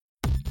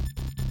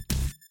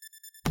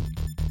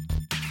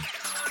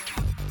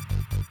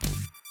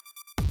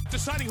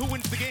deciding who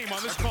wins the game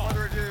on this call.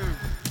 Further ado,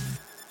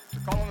 the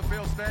call on the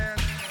field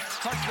stands.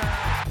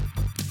 Touchdown.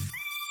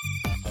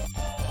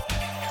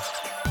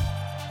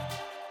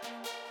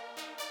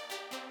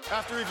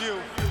 After review,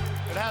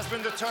 it has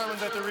been determined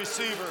that the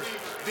receiver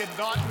did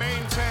not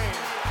maintain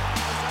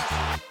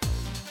possession.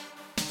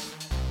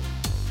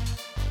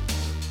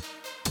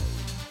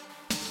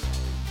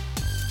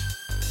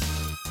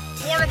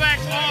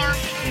 Quarterback's arm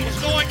is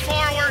going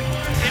forward.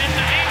 It is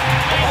an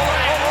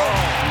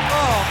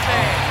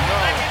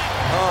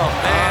Oh,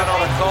 man,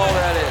 on a call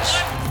that is.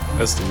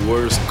 That's the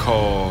worst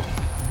call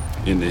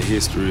in the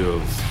history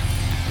of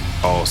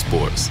all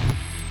sports.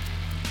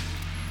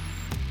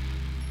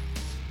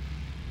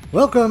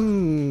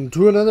 Welcome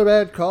to another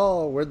bad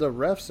call where the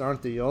refs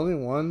aren't the only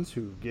ones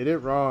who get it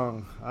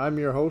wrong. I'm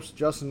your host,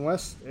 Justin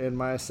West, and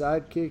my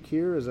sidekick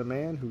here is a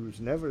man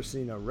who's never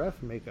seen a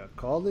ref make a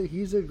call that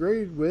he's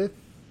agreed with.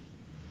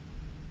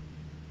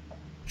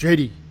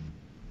 JD.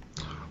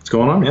 What's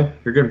going on, man?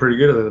 You're getting pretty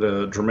good at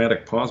a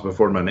dramatic pause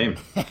before my name.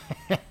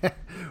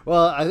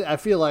 Well, I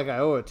feel like I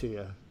owe it to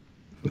you.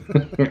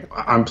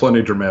 I'm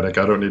plenty dramatic.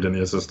 I don't need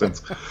any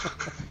assistance.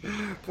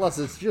 Plus,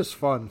 it's just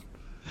fun.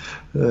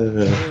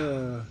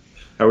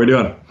 How we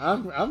doing?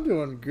 I'm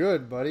doing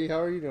good, buddy.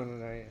 How are you doing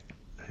tonight?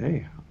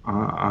 Hey,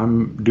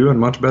 I'm doing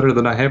much better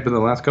than I have been the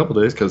last couple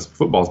of days because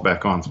football's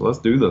back on. So let's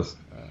do this.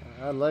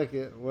 I like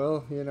it.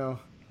 Well, you know,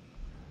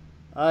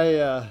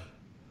 I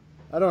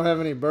don't have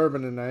any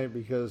bourbon tonight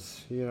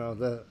because, you know,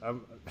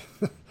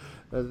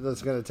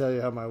 that's going to tell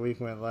you how my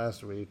week went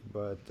last week.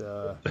 But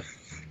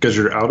because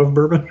you're out of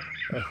bourbon?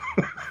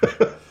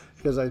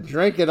 Because I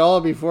drank it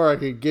all before I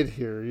could get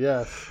here,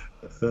 yes.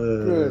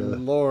 Good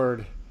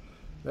Lord.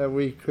 That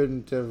week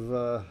couldn't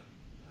have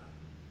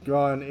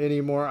gone any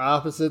more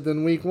opposite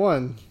than week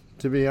one,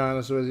 to be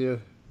honest with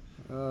you.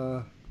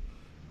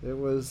 It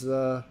was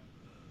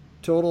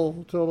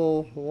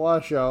total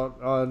washout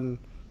on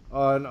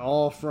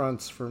all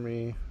fronts for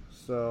me.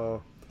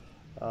 So,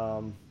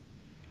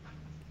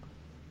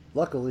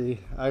 luckily,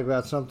 I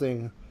got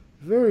something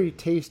very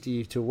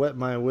tasty to wet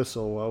my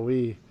whistle while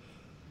we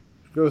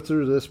go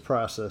through this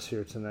process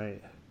here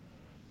tonight.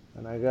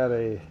 And I got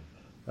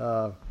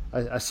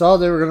I saw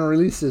they were going to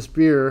release this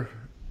beer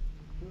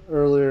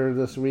earlier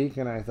this week,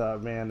 and I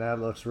thought, man,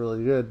 that looks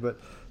really good. But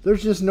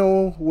there's just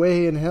no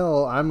way in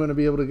hell I'm going to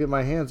be able to get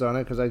my hands on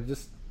it because I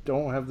just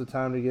don't have the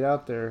time to get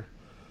out there.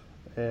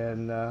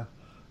 And I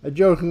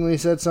jokingly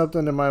said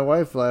something to my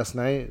wife last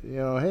night, you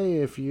know, hey,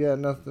 if you got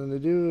nothing to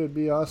do, it'd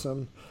be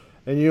awesome.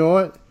 And you know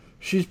what?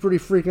 She's pretty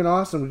freaking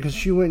awesome because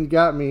she went and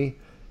got me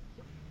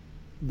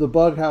the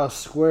Bughouse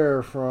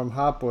Square from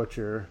Hop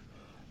Butcher.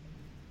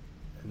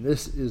 And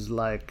this is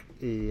like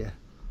a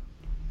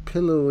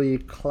pillowy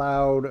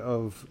cloud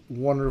of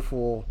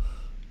wonderful,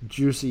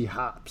 juicy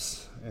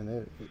hops. And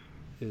it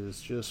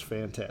is just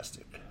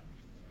fantastic.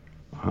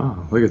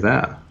 Oh, look at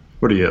that.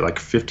 What are you, like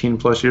 15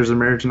 plus years of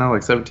marriage now?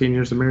 Like 17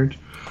 years of marriage?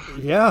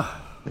 Yeah.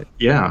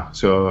 Yeah,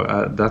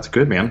 so that's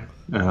good, man.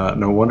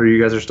 No wonder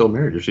you guys are still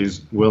married if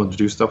she's willing to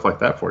do stuff like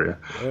that for you.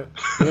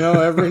 You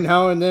know, every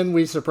now and then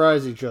we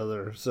surprise each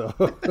other. So.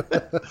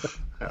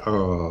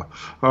 Oh,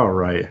 all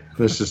right.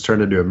 This just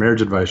turned into a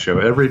marriage advice show.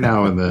 Every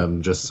now and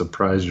then, just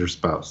surprise your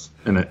spouse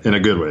in a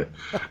good way.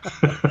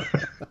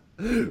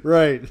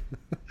 Right.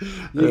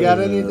 You got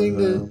anything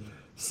to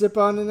sip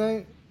on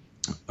tonight?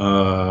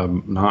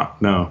 No.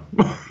 No.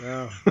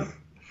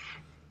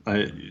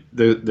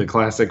 The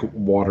classic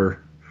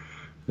water.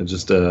 It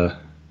just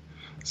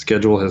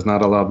schedule has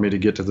not allowed me to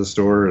get to the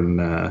store,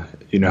 and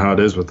you know how it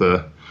is with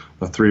a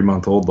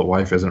 3-month-old. The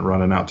wife isn't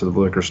running out to the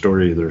liquor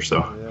store either. So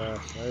yeah,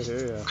 I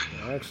hear you.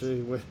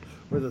 Actually, with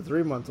a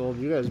 3-month-old,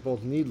 you guys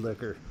both need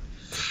liquor.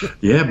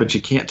 Yeah, but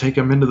you can't take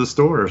them into the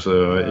store,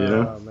 so you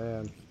know. Oh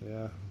man,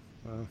 yeah.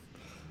 Well,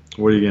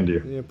 what are you gonna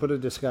do? You put a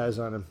disguise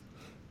on him.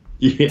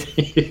 Yeah,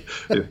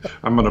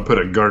 I'm gonna put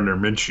a Gardner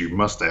Minshew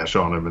mustache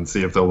on him and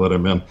see if they'll let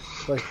him in.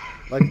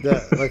 Like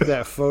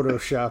that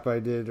Photoshop I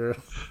did.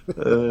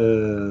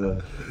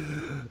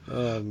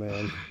 Oh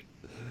man.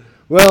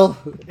 Well,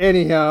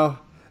 anyhow,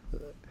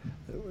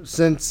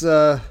 since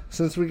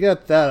we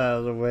got that out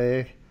of the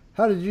way,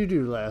 how did you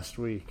do last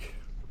week?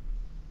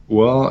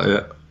 Well,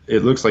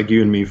 it looks like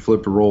you and me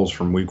flipped roles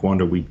from week 1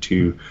 to week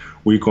 2.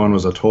 Week 1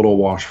 was a total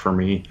wash for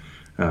me.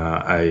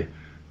 I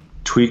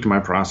tweaked my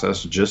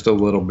process just a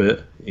little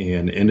bit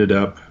and ended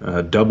up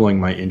doubling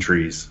my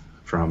entries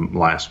from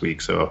last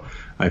week. So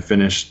I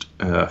finished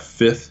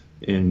 5th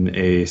in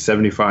a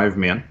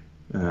 75-man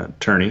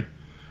tourney.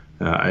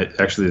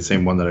 Actually the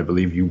same one that I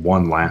believe you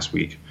won last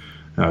week.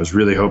 I was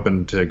really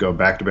hoping to go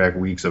back-to-back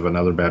weeks of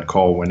another bad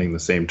call winning the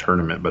same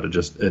tournament, but it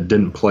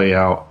didn't play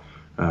out.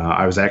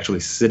 I was actually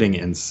sitting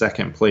in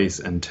second place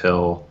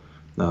until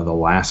the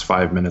last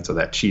 5 minutes of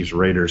that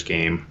Chiefs-Raiders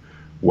game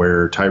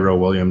where Tyrell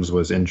Williams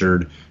was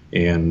injured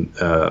and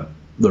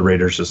the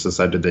Raiders just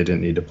decided they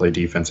didn't need to play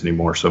defense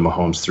anymore, so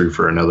Mahomes threw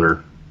for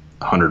another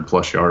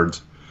 100-plus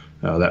yards.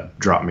 That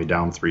dropped me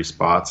down 3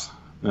 spots,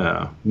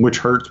 which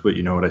hurts, but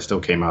you know what? I still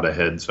came out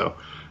ahead, so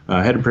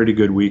I had a pretty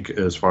good week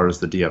as far as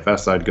the DFS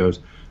side goes.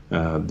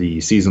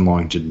 The season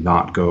long did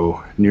not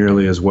go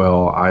nearly as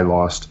well. I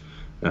lost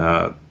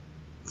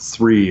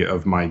 3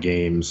 of my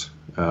games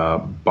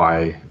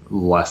by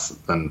less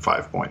than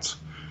 5 points.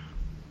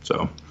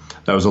 So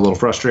that was a little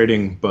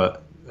frustrating,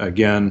 but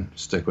again,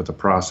 stick with the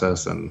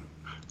process and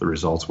the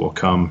results will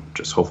come.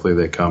 Just hopefully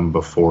they come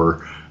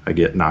before I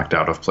get knocked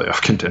out of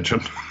playoff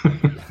contention.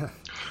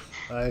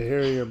 I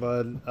hear you,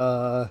 bud.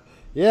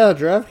 Yeah,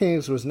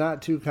 DraftKings was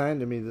not too kind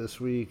to me this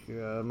week.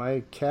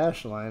 My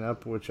cash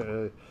lineup, which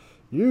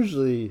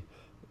usually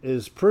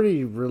is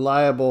pretty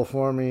reliable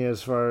for me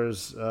as far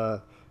as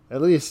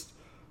at least,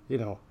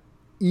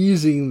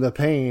 easing the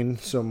pain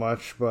so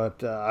much,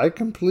 but I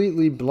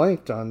completely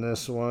blanked on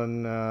this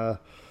one.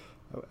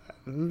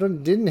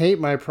 Didn't hate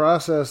my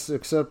process,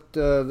 except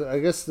I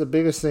guess the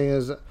biggest thing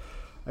is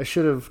I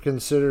should have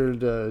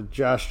considered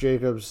Josh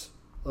Jacobs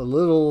a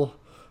little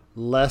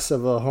less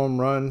of a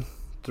home run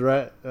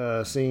threat,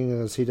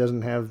 seeing as he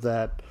doesn't have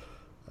that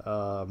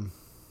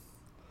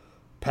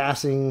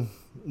passing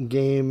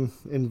game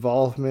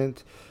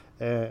involvement,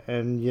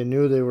 and you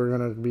knew they were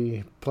going to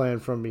be playing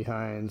from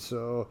behind.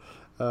 So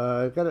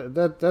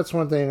that's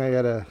one thing I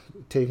gotta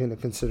take into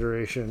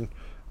consideration.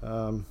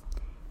 I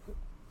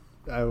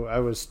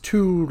was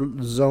too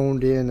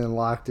zoned in and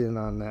locked in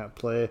on that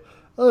play.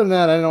 Other than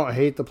that, I don't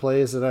hate the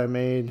plays that I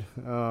made.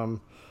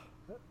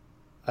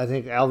 I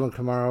think Alvin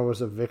Kamara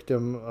was a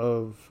victim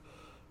of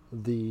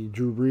the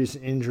Drew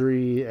Brees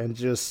injury, and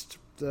just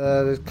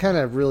it kind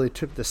of really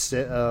took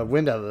the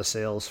wind out of the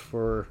sails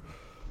for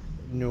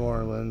New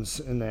Orleans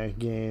in that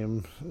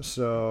game.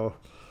 So,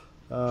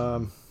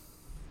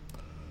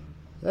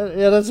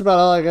 that's about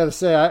all I got to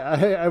say.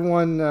 I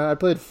won. I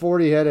played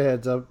 40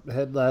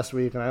 head last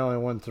week, and I only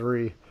won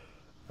 3.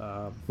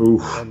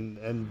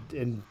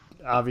 And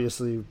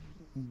obviously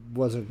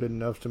wasn't good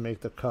enough to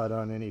make the cut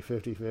on any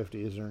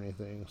 50-50s or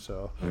anything.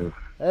 So,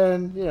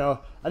 and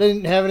I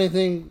didn't have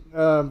anything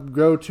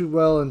go too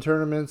well in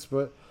tournaments,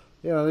 but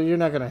you're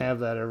not going to have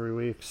that every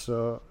week.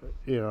 So,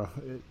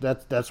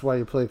 that's why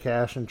you play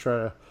cash and try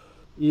to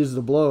ease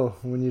the blow.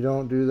 When you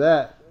don't do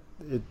that,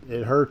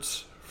 it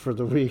hurts for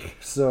the week.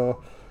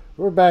 So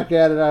we're back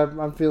at it.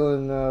 I'm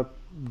feeling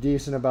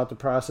decent about the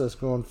process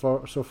going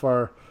so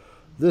far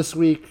this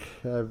week.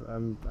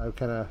 I've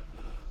kind of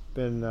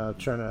been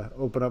trying to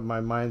open up my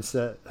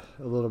mindset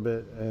a little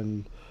bit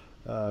and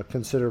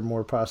consider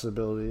more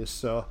possibilities.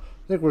 So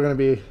I think we'll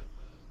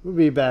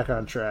be back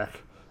on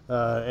track.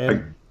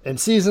 And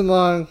season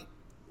long,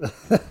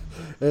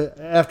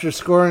 after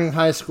scoring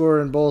high score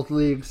in both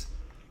leagues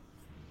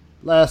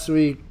last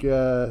week,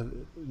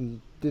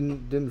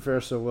 didn't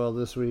fare so well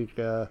this week.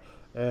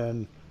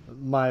 And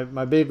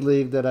my big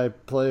league that I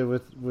play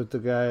with the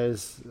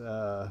guys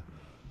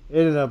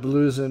ended up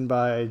losing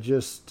by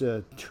just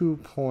 2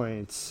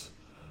 points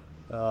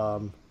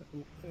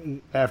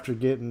after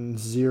getting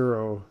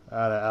 0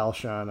 out of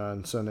Alshon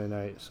on Sunday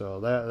night. So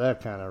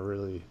that kind of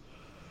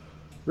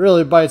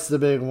really bites the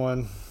big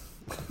one.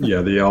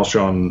 Yeah, the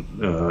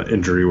Alshon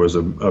injury was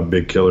a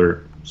big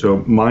killer. So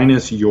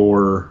minus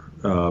your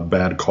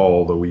bad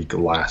call of the week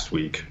last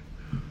week,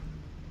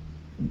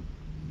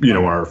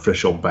 our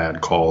official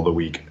bad call of the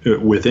week,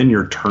 within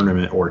your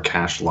tournament or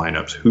cash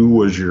lineups, who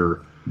was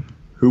your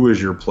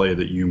play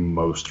that you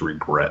most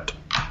regret?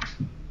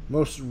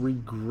 Most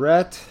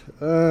regret?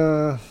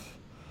 Dang,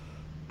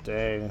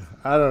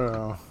 I don't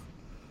know.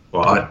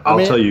 Well,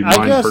 I'll tell you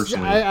mine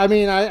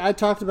personally. I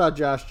talked about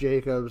Josh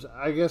Jacobs.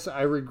 I guess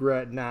I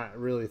regret not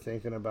really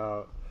thinking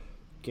about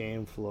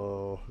game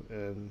flow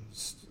and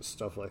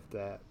stuff like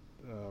that.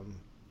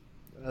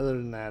 Other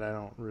than that, I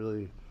don't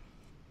really.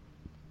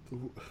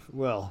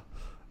 Well,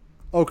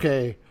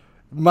 okay.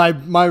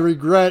 My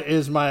regret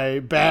is my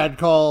bad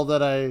call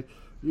that I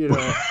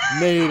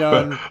made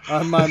on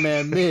my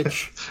man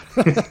Mitch.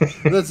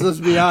 Let's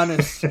be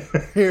honest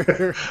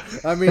here.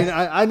 I mean,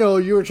 I know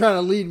you were trying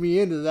to lead me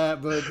into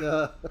that, but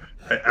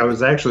I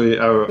was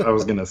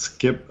gonna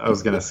skip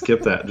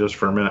that just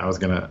for a minute. I was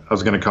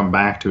gonna come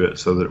back to it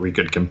so that we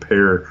could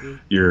compare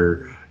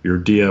your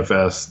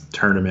DFS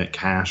tournament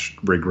cash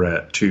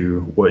regret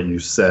to what you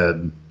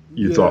said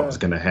you thought was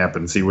going to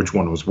happen. See which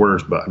one was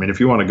worse. But I mean, if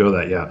you want to go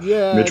that,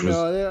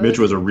 Mitch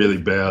was a really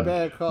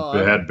bad call.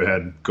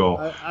 Bad call.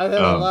 I had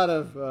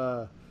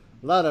a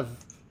lot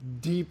of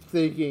deep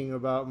thinking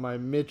about my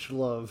Mitch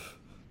love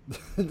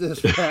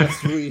this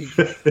past week.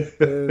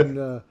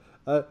 And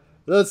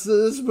let's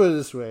put it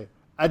this way: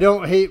 I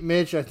don't hate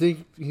Mitch. I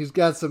think he's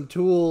got some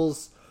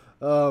tools.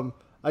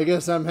 I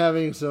guess I'm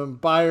having some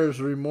buyer's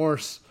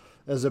remorse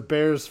as a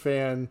Bears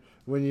fan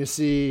when you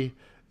see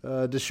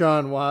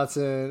Deshaun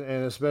Watson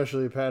and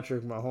especially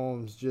Patrick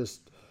Mahomes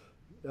just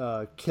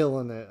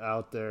killing it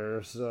out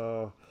there.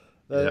 So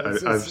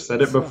I've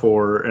said it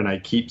before, and I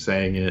keep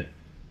saying it.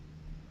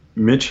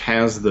 Mitch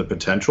has the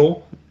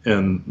potential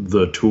and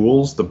the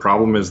tools. The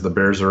problem is the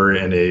Bears are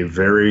in a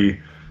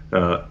very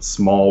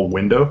small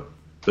window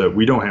that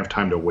we don't have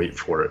time to wait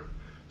for it.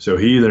 So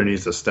he either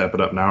needs to step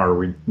it up now,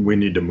 or we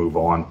need to move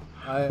on.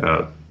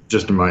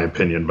 just in my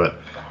opinion. But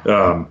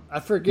I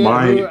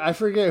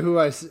forget who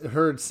I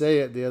heard say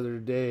it the other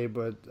day,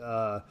 but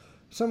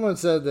someone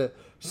said that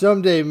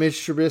someday Mitch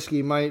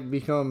Trubisky might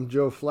become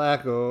Joe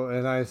Flacco,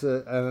 and I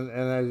said,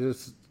 and I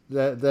just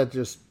that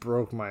just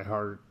broke my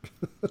heart.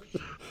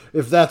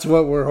 If that's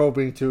what we're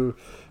hoping to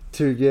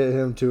get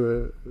him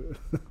to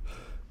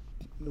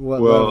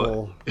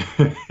level?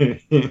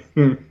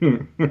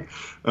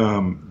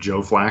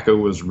 Joe Flacco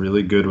was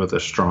really good with a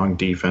strong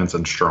defense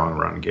and strong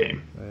run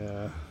game.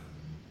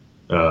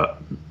 Yeah.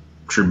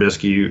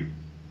 Trubisky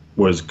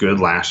was good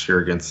last year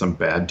against some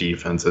bad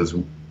defenses.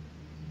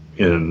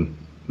 In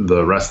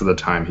the rest of the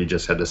time, he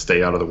just had to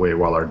stay out of the way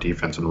while our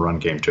defense and run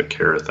game took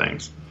care of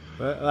things.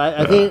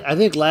 I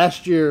think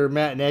last year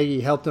Matt Nagy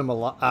helped him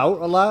out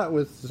a lot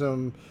with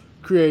some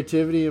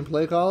creativity and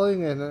play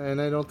calling, and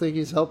I don't think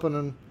he's helping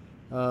him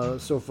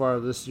so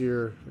far this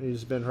year.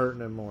 He's been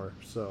hurting him more.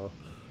 So,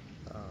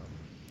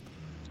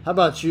 how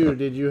about you?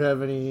 Did you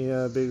have any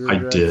big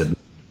regrets? I did.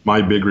 My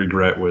big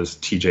regret was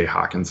T.J.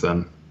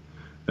 Hawkinson.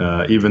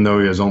 Even though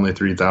he was only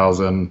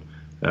 3,000,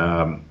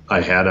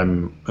 I had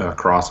him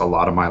across a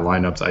lot of my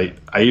lineups.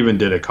 I even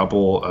did a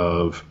couple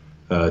of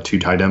 2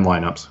 tight end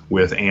lineups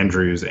with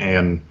Andrews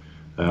and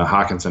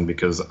Hawkinson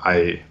because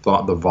I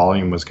thought the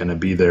volume was going to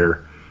be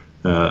there.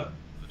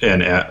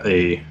 And at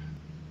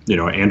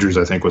Andrews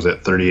I think was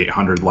at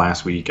 3,800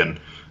 last week, and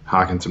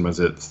Hawkinson was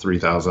at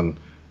 3,000.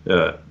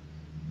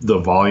 The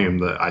volume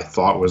that I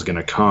thought was going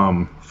to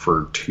come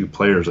for 2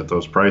 players at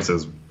those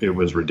prices, it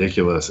was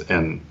ridiculous.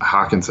 And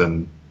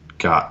Hawkinson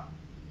got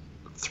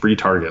 3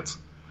 targets,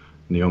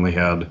 and he only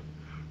had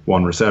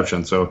 1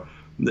 reception. So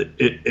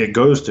it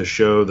goes to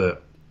show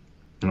that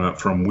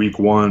from week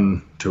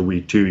 1 to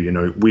week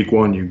 2, week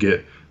 1 you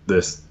get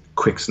this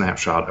quick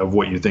snapshot of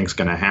what you think is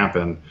going to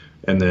happen,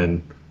 and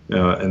then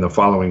in the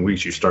following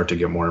weeks you start to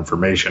get more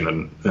information.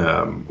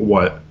 And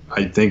what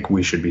I think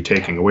we should be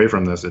taking away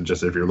from this, and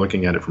just if you're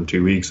looking at it from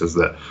 2 weeks, is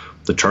that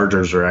the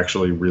Chargers are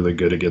actually really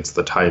good against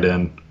the tight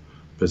end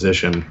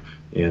position,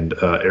 and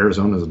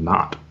Arizona's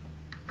not.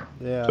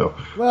 Yeah. So.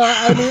 Well,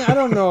 I mean, I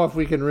don't know if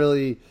we can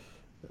really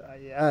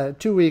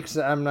 2 weeks.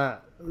 I'm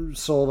not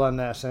sold on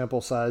that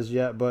sample size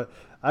yet, but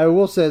I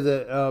will say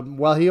that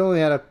while he only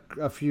had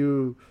a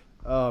few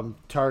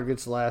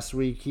targets last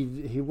week,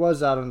 he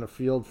was out on the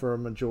field for a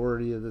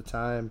majority of the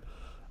time,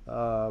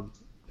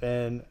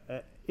 and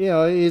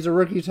he's a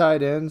rookie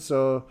tight end,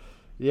 so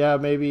yeah,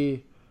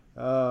 maybe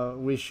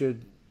we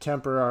should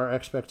temper our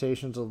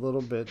expectations a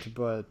little bit,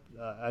 but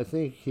I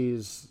think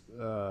he's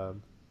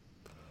going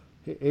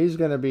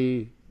to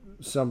be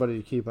somebody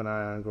to keep an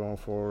eye on going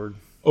forward.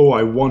 Oh,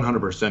 I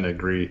 100%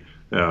 agree.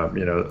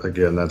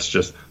 Again,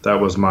 that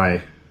was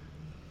my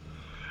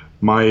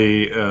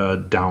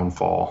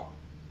downfall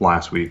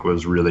last week,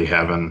 was really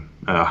having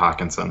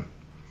Hawkinson.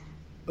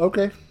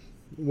 Okay,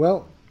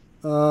 well,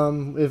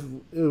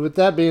 with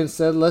that being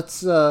said,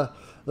 let's go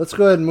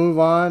ahead and move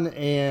on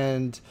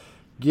and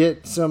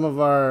get some of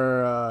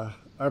our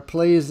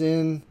plays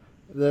in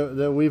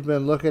that we've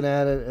been looking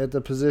at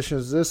the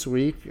positions this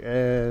week,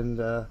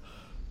 and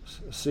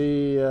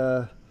see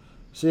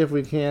if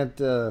we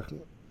can't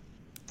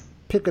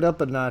pick it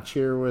up a notch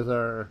here with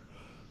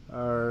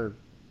our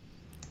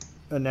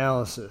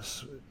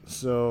analysis.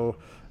 So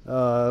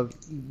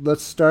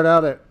let's start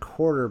out at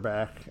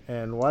quarterback,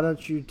 and why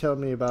don't you tell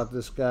me about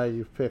this guy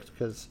you've picked,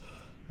 because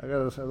I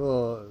got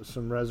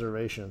some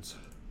reservations.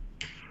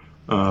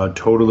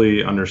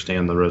 Totally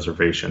understand the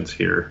reservations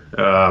here.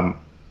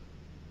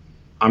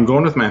 I'm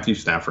going with Matthew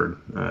Stafford,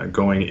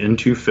 going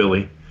into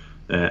Philly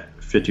at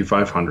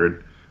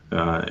 5,500,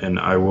 and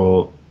I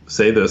will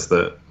say this,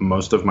 that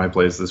most of my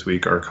plays this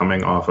week are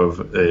coming off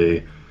of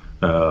a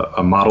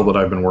model that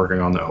I've been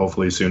working on that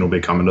hopefully soon will be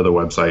coming to the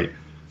website.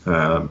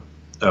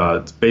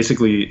 It's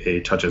basically a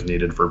touches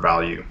needed for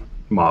value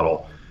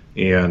model,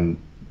 and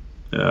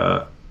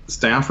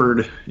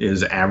Stafford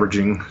is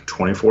averaging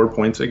 24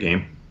 points a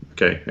game.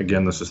 Okay,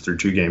 again, this is through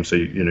 2 games, so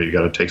you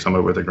got to take some of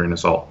it with a grain of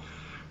salt.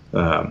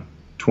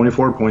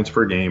 24 points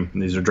per game,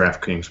 and these are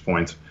DraftKings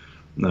points.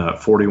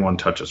 41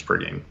 touches per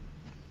game.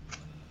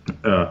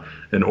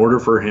 In order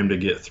for him to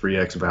get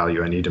 3x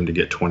value, I need him to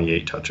get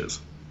 28 touches.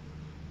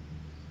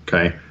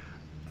 Okay,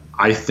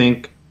 I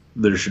think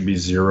there should be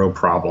 0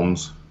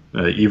 problems,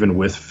 even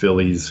with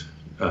Philly's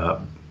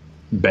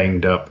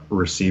banged up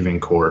receiving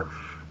core,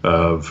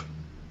 of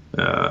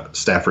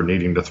Stafford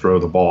needing to throw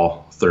the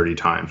ball 30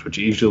 times, which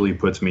easily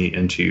puts me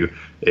into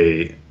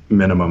a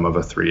minimum of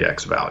a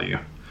 3x value.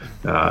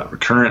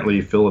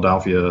 Currently,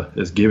 Philadelphia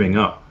is giving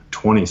up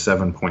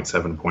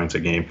 27.7 points a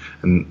game,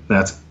 and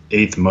that's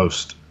 8th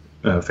most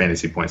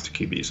fantasy points to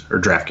QBs, or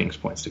DraftKings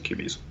points to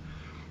QBs.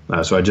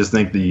 So I just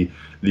think the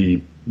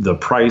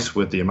price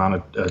with the amount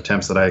of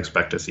attempts that I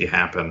expect to see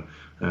happen,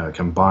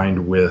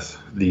 combined with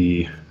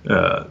the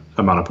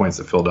amount of points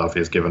that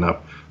Philadelphia has given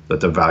up, that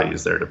the value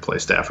is there to play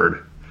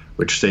Stafford,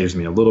 which saves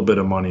me a little bit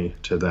of money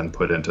to then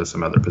put into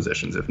some other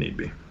positions if need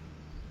be.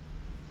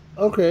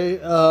 Okay,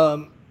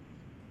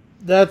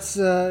 that's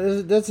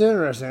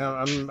interesting.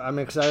 I'm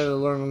excited to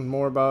learn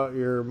more about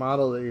your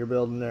model that you're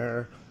building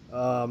there.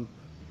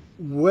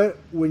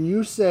 When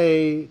you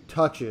say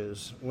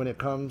touches, when it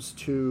comes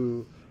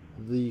to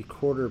the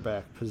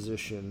quarterback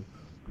position,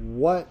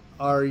 what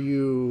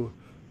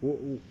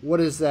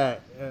is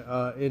that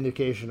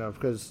indication of?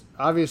 Because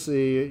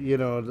obviously,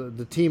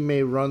 the team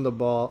may run the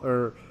ball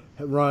or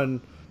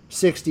run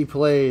 60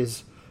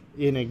 plays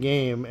in a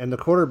game, and the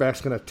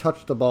quarterback's going to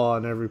touch the ball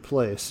on every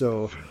play.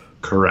 So,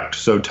 correct.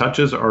 So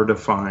touches are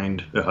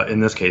defined, in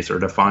this case, are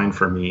defined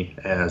for me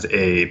as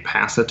a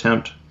pass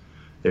attempt,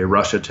 a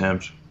rush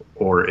attempt,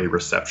 or a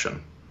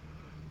reception.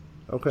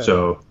 Okay.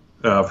 So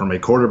from a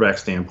quarterback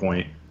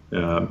standpoint,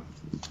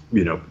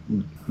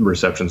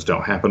 receptions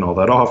don't happen all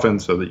that often,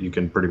 so that you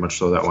can pretty much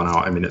throw that one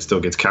out. I mean, it still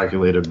gets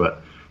calculated,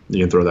 but you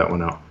can throw that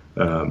one out.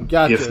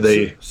 Gotcha.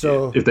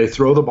 If they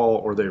throw the ball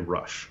or they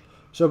rush.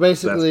 So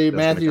basically, that's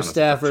Matthew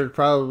Stafford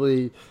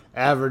probably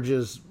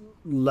averages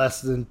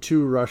less than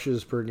 2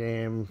 rushes per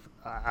game,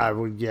 I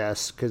would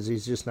guess, because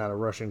he's just not a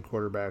rushing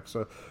quarterback.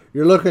 So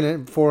you're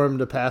looking for him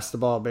to pass the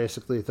ball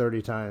basically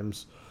 30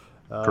 times.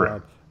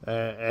 Correct.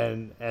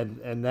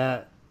 And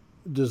that,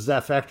 does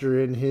that factor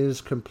in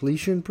his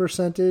completion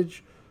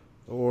percentage,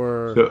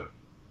 or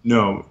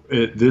no?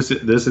 This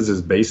is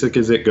as basic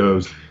as it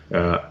goes.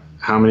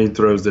 How many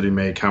throws did he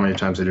make? How many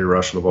times did he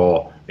rush the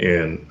ball?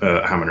 And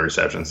how many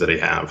receptions did he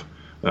have?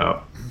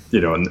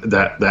 And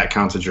that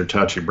counts as your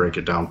touch. You break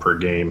it down per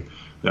game.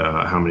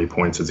 How many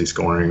points is he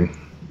scoring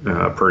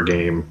per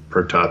game,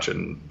 per touch,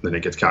 and then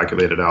it gets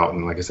calculated out.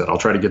 And like I said, I'll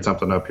try to get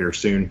something up here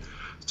soon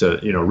to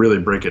really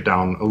break it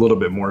down a little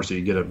bit more so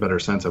you get a better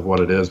sense of what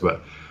it is.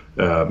 But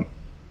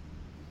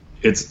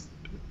it's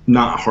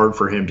not hard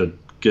for him to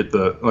get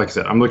like I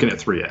said, I'm looking at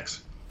 3X.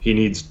 He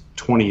needs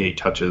 28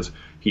 touches.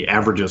 He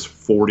averages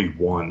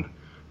 41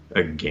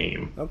 a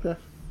game. Okay.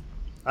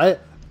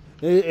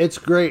 It's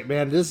great,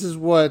 man. This is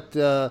what,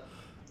 you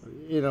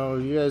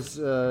guys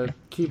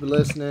keep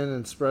listening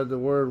and spread the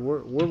word.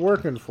 We're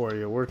working for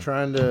you. We're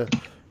trying to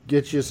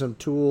get you some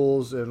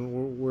tools,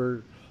 and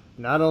we're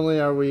not only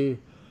are we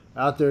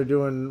out there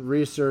doing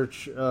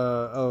research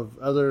of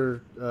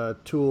other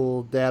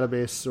tool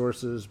database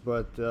sources,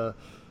 but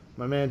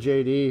my man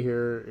JD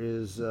here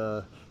is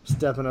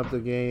stepping up the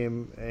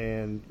game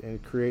and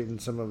creating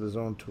some of his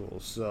own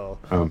tools. So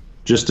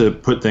just to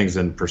put things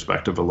in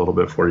perspective a little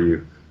bit for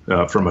you,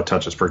 from a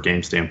touches per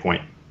game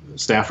standpoint,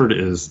 Stafford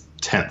is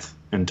 10th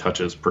in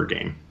touches per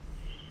game.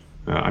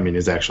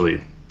 He's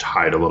actually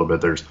tied a little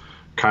bit. There's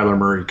Kyler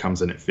Murray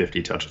comes in at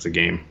 50 touches a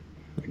game.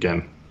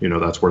 Again,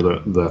 that's where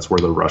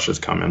the rushes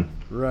come in.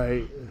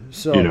 Right.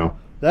 So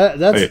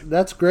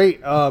that's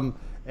great. And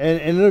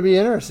it'll be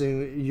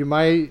interesting. You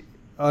might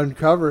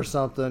uncover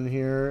something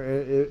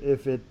here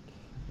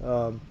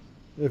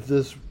if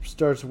this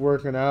starts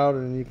working out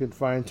and you can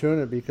fine tune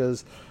it,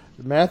 because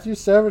Matthew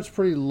Stafford's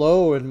pretty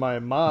low in my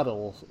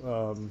model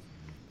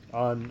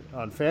on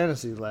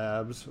Fantasy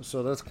Labs,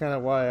 so that's kind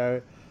of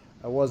why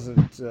I wasn't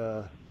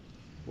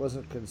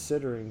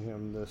considering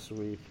him this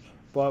week.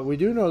 But we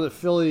do know that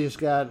Philly's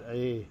got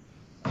a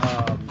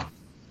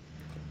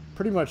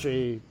pretty much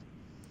a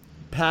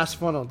pass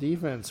funnel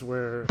defense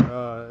where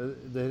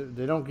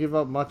they don't give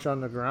up much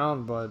on the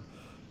ground, but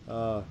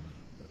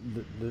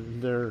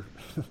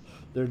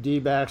their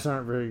D-backs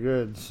aren't very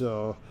good,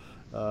 so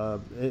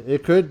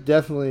it could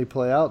definitely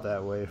play out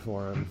that way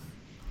for him.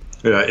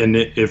 Yeah, and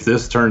if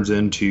this turns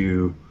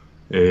into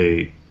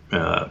a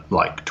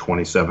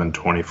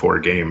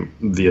 27-24 game,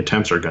 the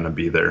attempts are going to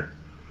be there.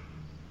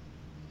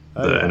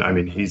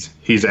 And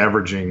he's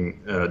averaging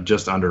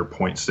just under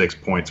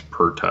 0.6 points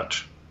per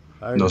touch.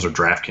 Those are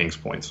DraftKings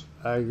points.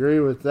 I agree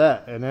with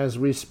that. And as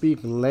we speak,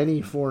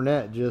 Lenny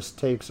Fournette just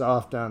takes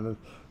off down the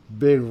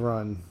big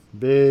run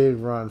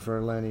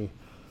for Lenny.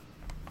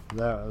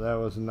 That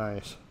was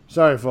nice.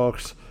 Sorry,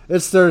 folks.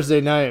 It's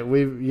Thursday night.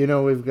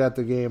 We've got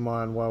the game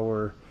on while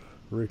we're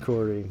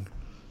recording.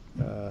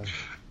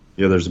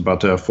 There's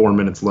about 4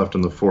 minutes left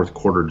in the fourth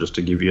quarter, just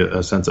to give you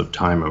a sense of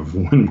time of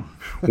when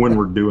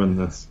we're doing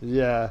this.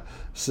 Yeah,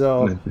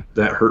 so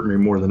that hurt me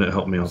more than it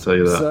helped me. I'll tell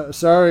you that.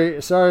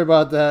 Sorry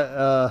about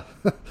that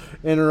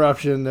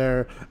interruption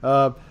there.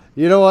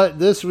 You know what?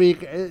 This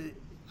week,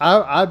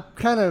 I'm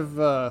kind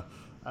of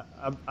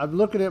I'm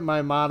looking at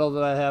my model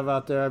that I have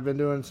out there. I've been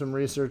doing some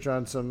research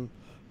on some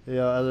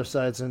other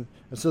sites, and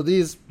so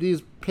these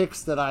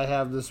picks that I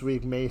have this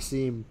week may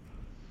seem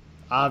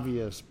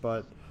obvious,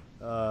 but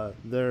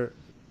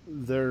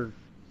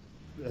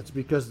it's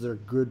because they're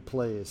good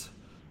plays.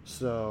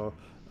 So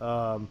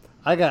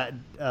I got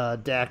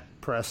Dak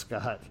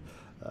Prescott.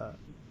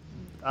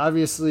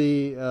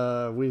 Obviously,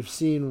 we've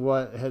seen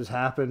what has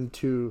happened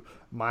to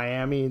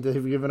Miami.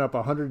 They've given up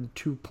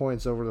 102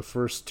 points over the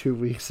first 2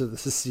 weeks of the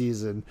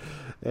season,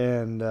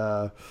 and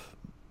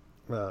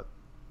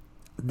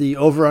the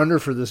over-under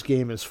for this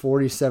game is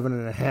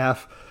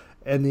 47.5,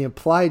 and the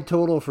implied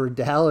total for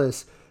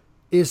Dallas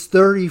is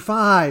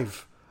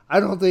 35. I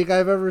don't think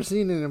I've ever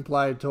seen an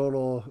implied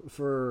total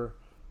for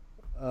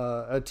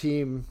a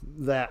team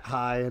that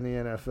high in the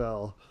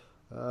NFL,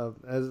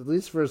 at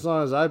least for as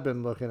long as I've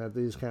been looking at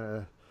these kind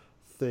of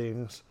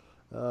things.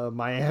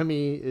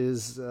 Miami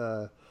is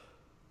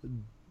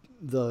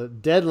the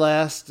dead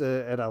last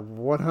at a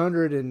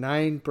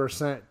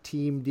 109%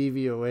 team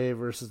DVOA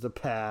versus the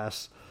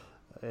pass,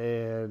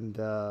 and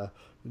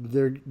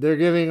they're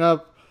giving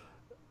up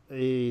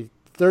a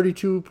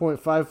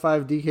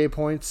 32.55 DK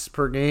points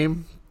per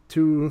game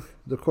to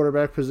the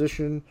quarterback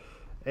position,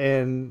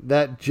 and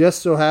that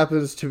just so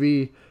happens to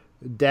be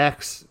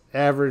Dak's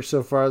average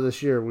so far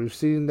this year. We've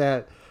seen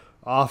that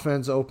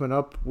offense open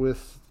up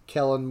with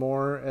Kellen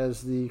Moore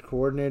as the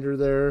coordinator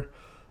there,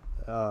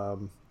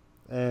 and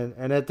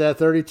at that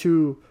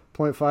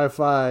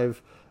 32.55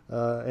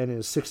 and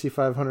his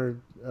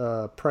 6,500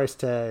 price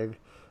tag,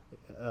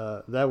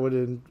 that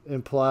would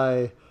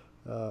imply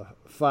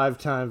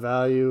 5-time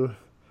value,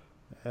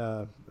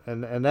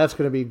 and that's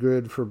going to be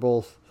good for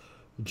both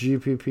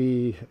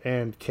GPP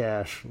and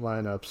cash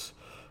lineups.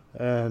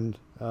 And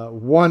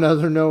one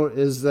other note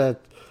is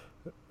that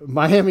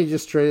Miami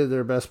just traded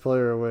their best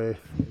player away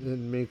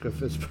in Minkah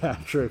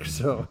Fitzpatrick,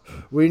 so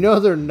we know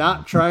they're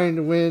not trying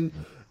to win.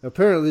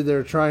 Apparently,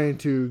 they're trying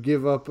to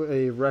give up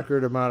a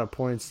record amount of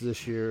points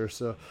this year.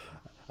 So,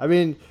 I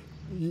mean,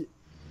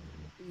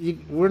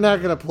 we're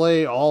not going to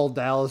play all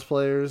Dallas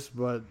players,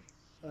 but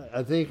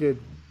I think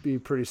it'd be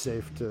pretty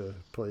safe to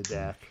play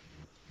Dak.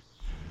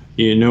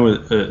 You know,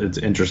 it's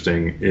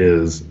interesting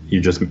is you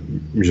just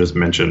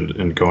mentioned,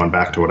 and going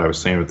back to what I was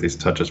saying with these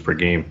touches per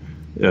game.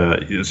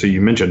 So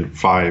you mentioned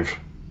five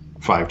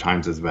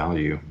times his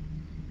value.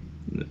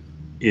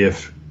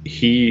 If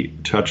he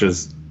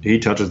touches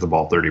the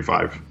ball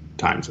 35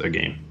 times a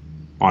game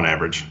on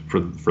average for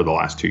the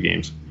last 2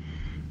 games.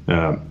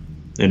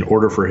 In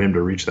order for him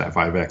to reach that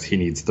 5x, he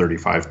needs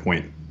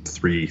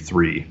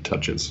 35.33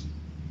 touches.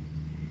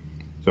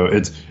 So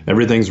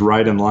everything's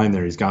right in line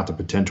there. He's got the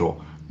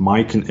potential.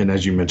 And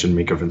as you mentioned,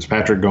 Minkah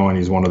Fitzpatrick going,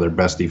 he's one of their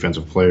best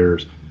defensive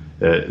players.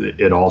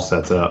 It all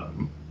sets up.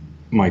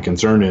 My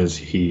concern is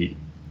he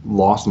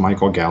lost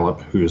Michael Gallup,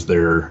 who is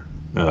their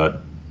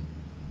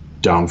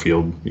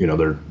downfield,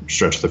 their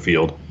stretch of the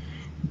field.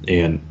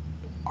 And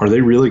are they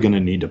really going to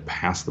need to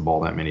pass the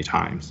ball that many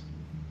times?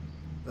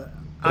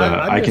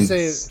 I'm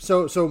just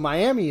saying, so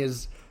Miami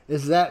is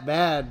that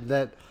bad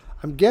that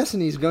I'm guessing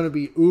he's going to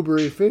be uber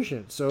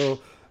efficient. So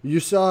you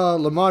saw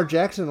Lamar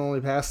Jackson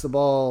only pass the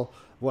ball,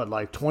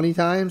 like 20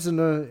 times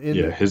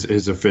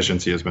his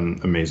efficiency has been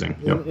amazing.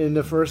 In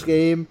the first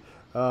game.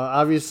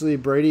 Obviously,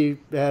 Brady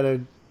had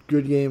a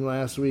good game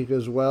last week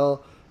as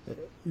well.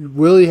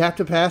 Will he have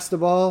to pass the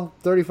ball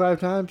 35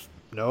 times?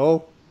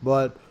 No,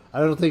 but I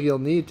don't think he'll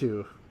need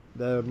to.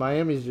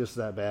 Miami's just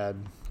that bad.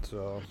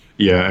 So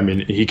yeah, I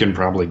mean, he can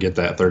probably get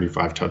that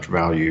 35 touch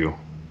value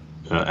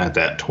at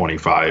that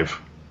 25,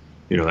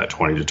 that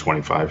 20 to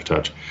 25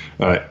 touch.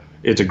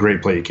 It's a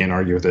great play. You can't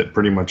argue with it.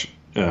 Pretty much,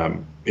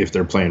 if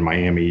they're playing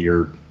Miami,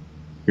 you're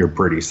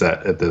pretty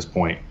set at this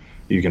point.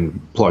 You can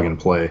plug and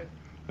play.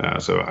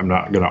 So I'm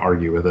not going to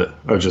argue with it.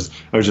 I was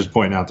just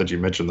pointing out that you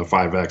mentioned the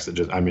 5x.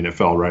 It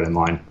fell right in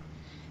line.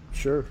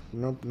 Sure,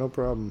 no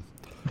problem.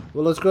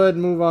 Well, let's go ahead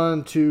and move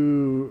on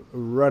to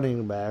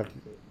running back,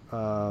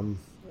 and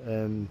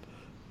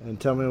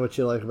tell me what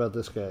you like about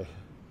this guy.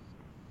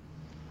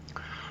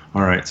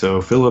 All right,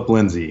 so Phillip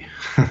Lindsay.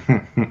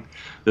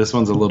 This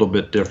one's a little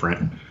bit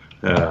different,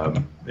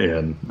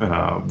 and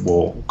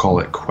we'll call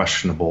it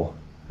questionable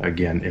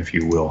again, if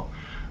you will.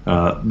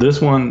 This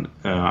one,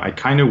 I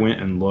kind of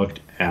went and looked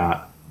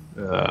at,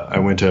 I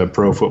went to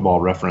Pro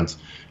Football Reference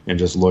and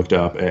just looked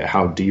up at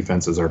how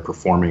defenses are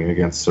performing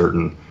against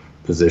certain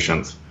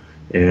positions.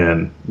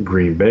 And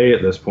Green Bay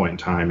at this point in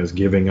time is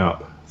giving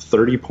up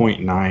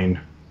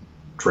 30.9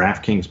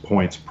 DraftKings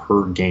points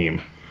per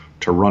game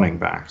to running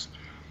backs.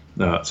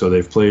 So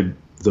they've played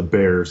the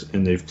Bears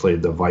and they've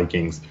played the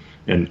Vikings.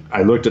 And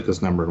I looked at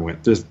this number and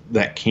went,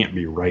 that can't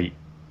be right,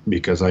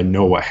 because I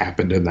know what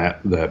happened in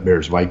that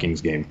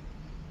Bears-Vikings game.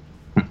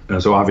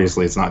 So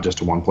obviously it's not just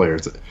to one player;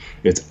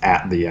 it's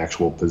at the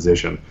actual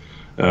position.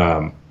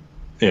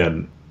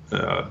 And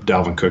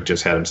Dalvin Cook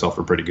just had himself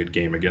a pretty good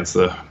game against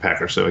the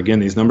Packers. So again,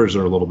 these numbers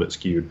are a little bit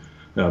skewed,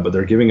 but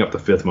they're giving up the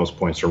 5th most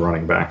points to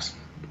running backs.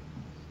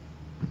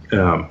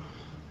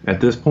 At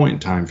this point in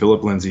time,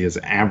 Phillip Lindsay is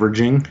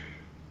averaging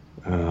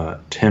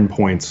 10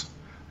 points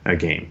a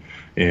game,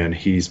 and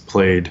he's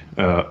played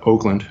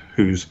Oakland,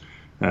 whose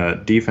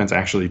defense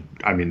actually,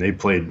 they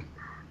played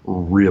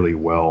really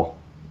well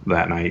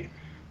that night.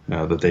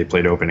 That they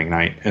played opening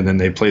night, and then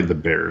they played the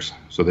Bears.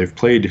 So they've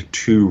played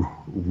 2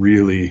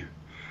 really,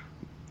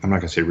 I'm not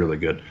going to say really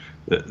good.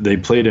 They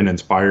played an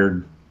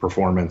inspired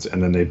performance,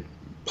 and then they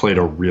played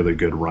a really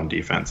good run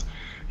defense.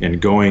 And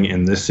going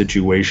in this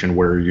situation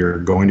where you're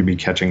going to be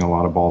catching a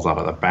lot of balls out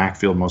of the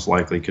backfield, most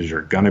likely because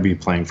you're going to be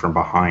playing from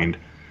behind,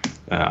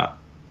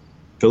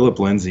 Phillip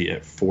Lindsay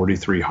at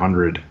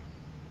 4,300,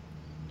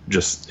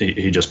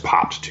 he just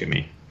popped to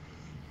me.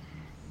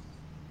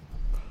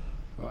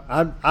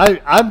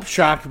 I'm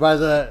shocked by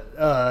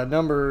the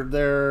number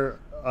there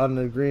on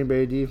the Green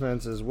Bay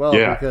defense as well,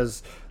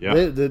 because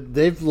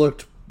they've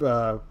looked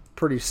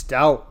pretty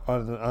stout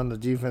on the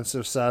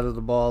defensive side of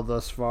the ball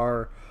thus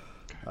far.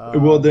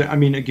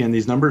 Again,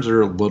 these numbers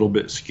are a little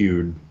bit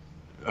skewed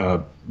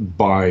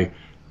Dalvin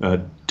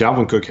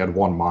Cook had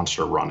one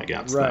monster run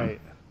against them.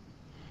 Right.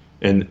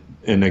 And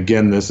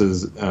again, this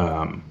is,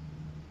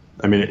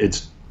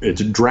 it's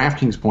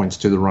DraftKings points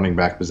to the running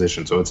back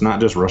position, so it's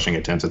not just rushing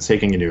attempts; it's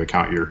taking into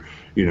account your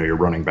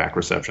running back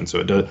reception.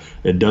 So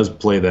it does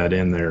play that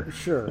in there.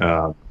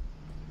 Sure.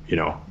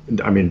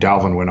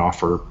 Dalvin went off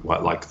for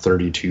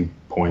 32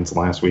 points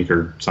last week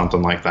or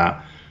something like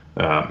that.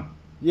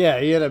 Yeah,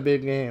 he had a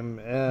big game.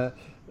 I'll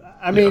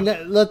tell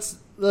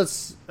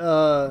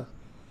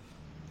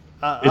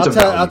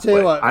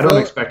you what. I don't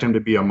expect him to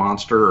be a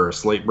monster or a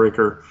slate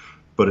breaker,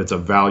 but it's a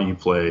value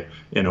play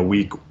in a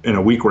week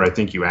where I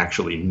think you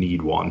actually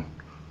need one.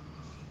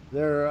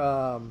 They're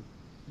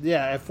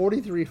at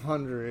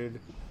 4,300,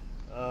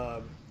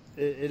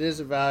 it is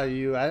a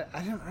value. I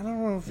don't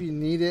know if you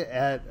need it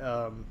at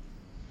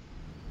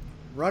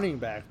running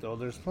back though.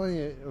 There's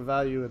plenty of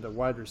value in the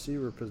wide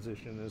receiver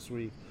position this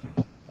week.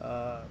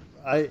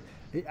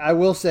 I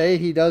will say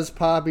he does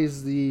pop.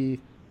 He's the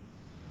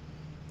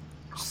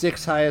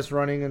 6th highest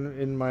running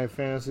in my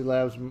Fantasy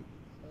Labs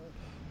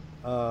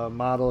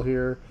model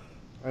here,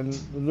 and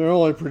they're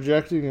only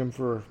projecting him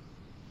for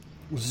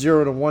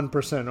 0 to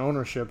 1%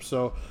 ownership.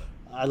 So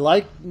I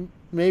like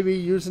maybe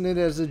using it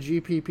as a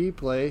GPP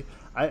play.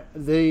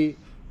 The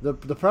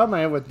problem I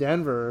have with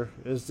Denver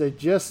is they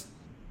just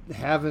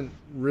haven't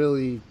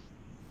really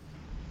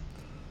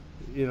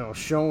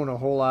shown a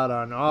whole lot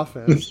on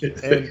offense.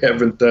 They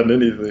haven't done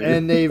anything.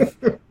 And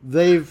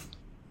they've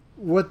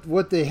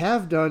what they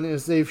have done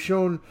is they've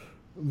shown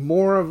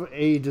more of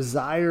a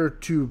desire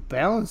to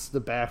balance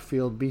the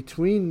backfield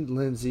between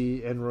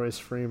Lindsey and Royce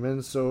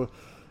Freeman. So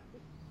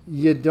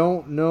you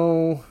don't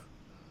know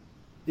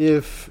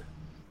if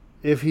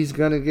he's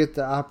going to get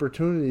the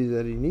opportunity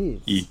that he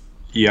needs.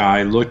 Yeah,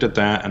 I looked at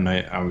that and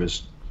I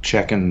was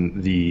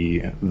checking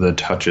the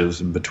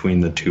touches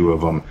between the two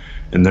of them,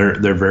 and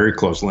they're very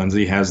close.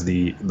 Lindsey has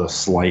the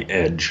slight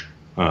edge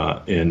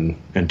in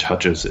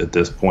touches at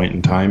this point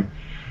in time,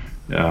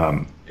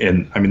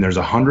 and I mean there's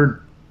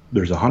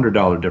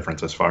 $100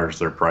 difference as far as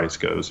their price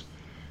goes,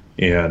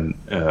 and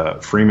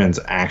Freeman's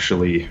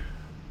actually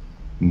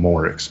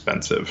more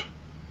expensive.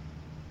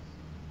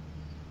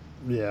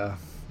 Yeah.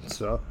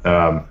 So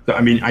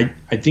I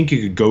think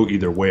you could go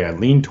either way. I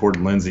lean toward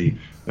Lindsey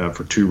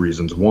for two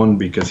reasons. One,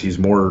 because he's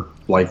more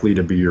likely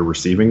to be your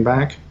receiving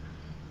back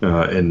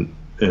in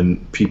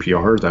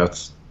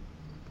PPR.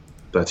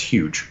 That's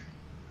huge.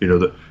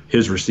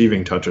 His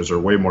receiving touches are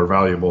way more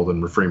valuable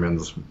than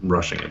Freeman's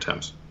rushing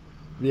attempts.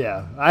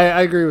 Yeah,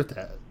 I agree with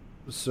that.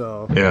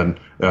 So and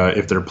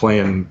if they're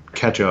playing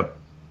catch up,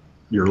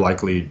 you're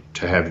likely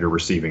to have your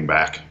receiving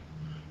back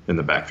in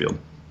the backfield.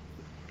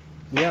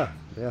 Yeah.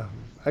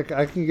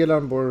 I can get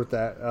on board with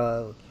that.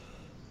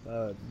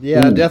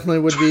 Definitely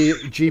would be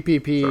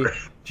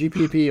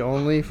GPP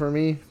only for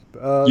me.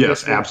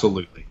 Yes,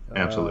 absolutely.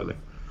 I don't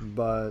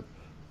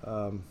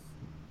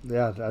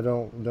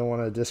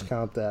want to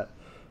discount that.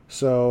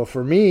 So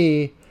for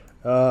me,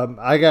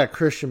 I got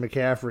Christian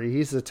McCaffrey.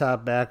 He's the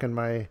top back in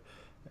my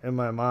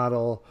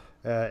model,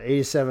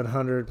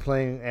 8,700,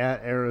 playing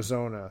at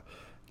Arizona.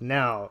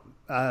 Now,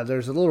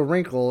 there's a little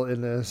wrinkle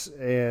in this,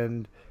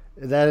 and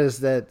that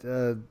is that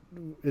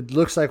it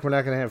looks like we're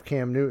not going to have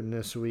Cam Newton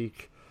this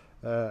week.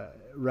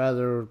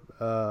 Rather,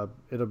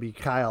 it'll be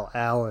Kyle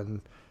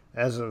Allen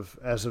as of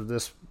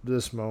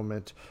this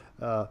moment.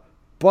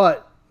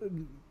 But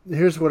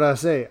here's what I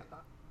say: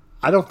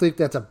 I don't think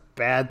that's a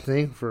bad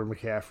thing for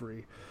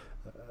McCaffrey.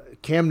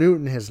 Cam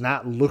Newton has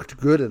not looked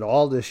good at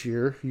all this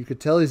year. You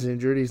could tell he's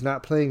injured. He's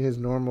not playing his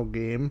normal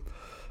game.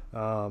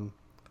 Kyle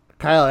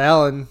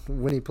Allen,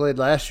 when he played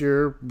last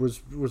year, was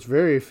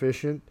very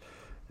efficient.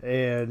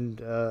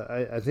 And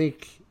I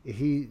think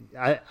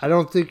I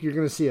don't think you're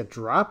going to see a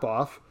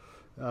drop-off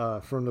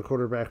from the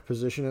quarterback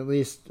position, at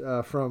least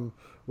from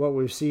what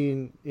we've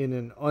seen in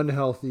an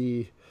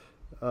unhealthy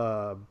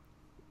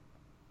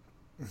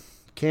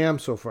Cam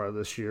so far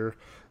this year.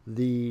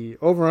 The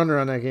over-under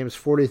on that game is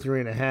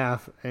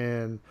 43.5,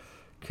 and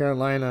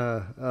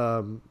Carolina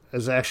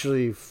has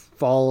actually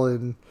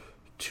fallen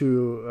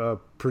to a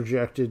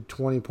projected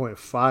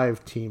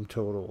 20.5 team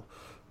total.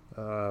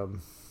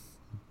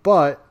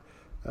 But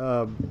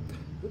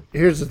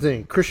here's the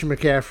thing. Christian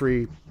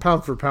McCaffrey,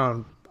 pound for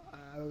pound,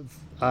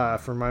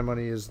 for my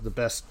money, is the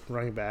best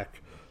running back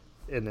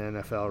in the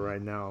NFL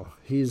right now.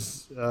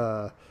 He's,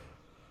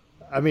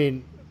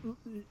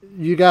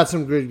 you got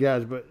some good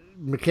guys, but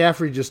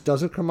McCaffrey just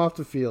doesn't come off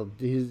the field.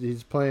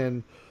 He's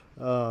playing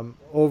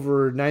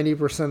over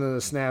 90% of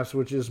the snaps,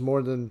 which is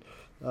more than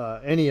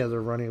any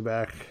other running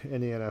back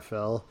in the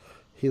NFL.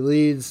 He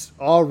leads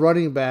all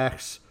running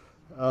backs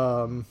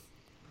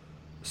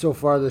so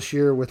far this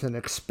year with an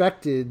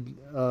expected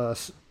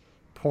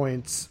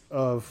points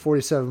of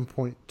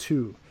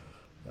 47.2,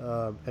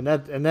 and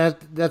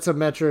that's a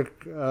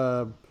metric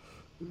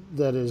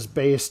that is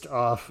based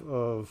off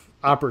of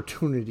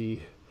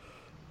opportunity.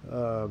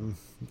 The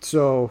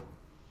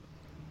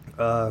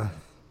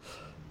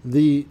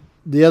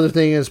other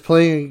thing is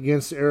playing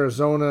against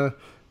Arizona.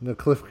 the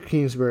Cliff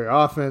Kingsbury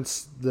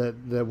offense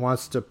that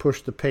wants to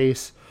push the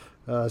pace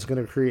is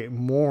going to create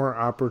more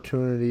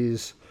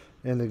opportunities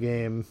in the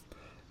game.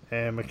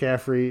 And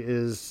McCaffrey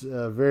is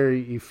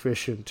very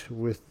efficient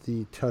with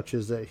the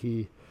touches that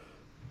he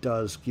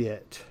does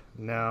get.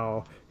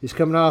 Now, he's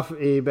coming off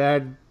a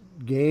bad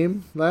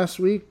game last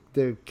week.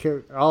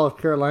 All of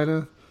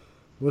Carolina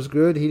was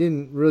good. He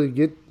didn't really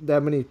get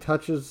that many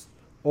touches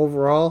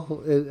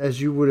overall as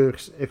you would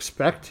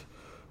expect,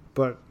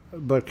 but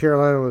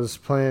Carolina was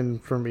playing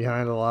from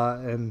behind a lot,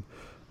 and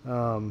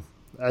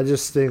I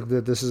just think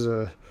that this is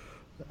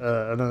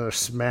another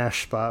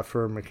smash spot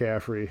for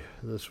McCaffrey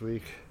this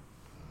week.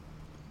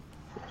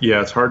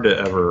 Yeah, it's hard to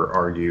ever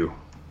argue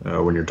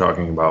when you're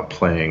talking about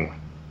playing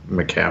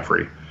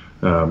McCaffrey.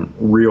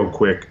 Real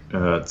quick,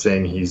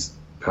 saying he's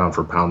pound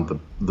for pound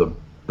the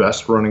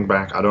best running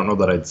back. I don't know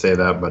that I'd say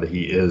that, but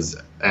he is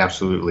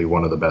absolutely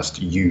one of the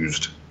best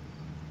used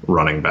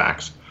running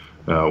backs.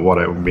 What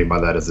I mean by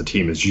that is the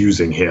team is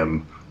using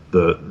him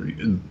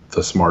the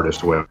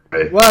smartest way.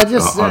 Well, I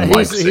just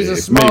he's a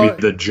small,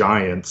 maybe the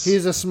Giants.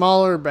 He's a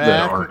smaller back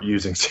that aren't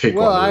using Saquon.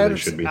 Well, I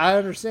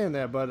understand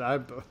that, but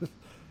I'm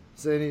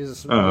saying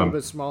he's a little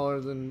bit smaller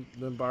than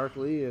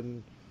Barkley,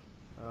 and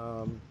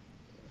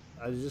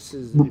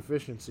his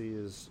efficiency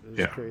is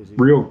crazy.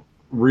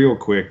 Real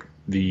quick,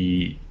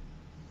 the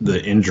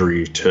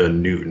injury to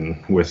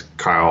Newton with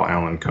Kyle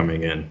Allen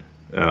coming in.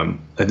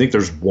 I think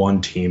there's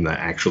one team that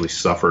actually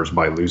suffers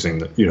by losing.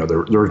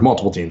 There's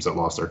multiple teams that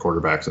lost their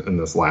quarterbacks in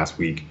this last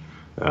week,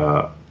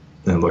 and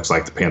it looks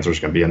like the Panthers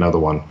are going to be another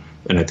one.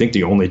 And I think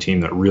the only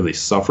team that really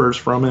suffers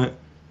from it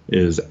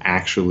is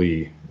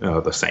actually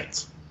the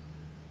Saints.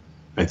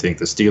 I think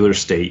the Steelers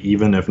stay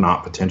even, if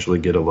not potentially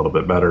get a little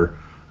bit better.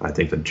 I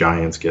think the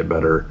Giants get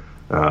better.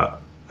 I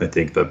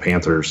think the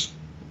Panthers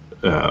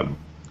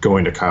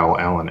going to Kyle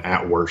Allen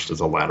at worst is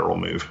a lateral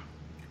move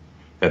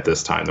at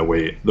this time, the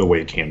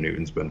way Cam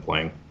Newton's been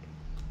playing.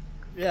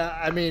 Yeah,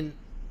 I mean,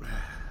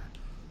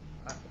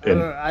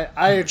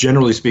 I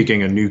generally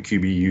speaking, a new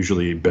QB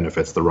usually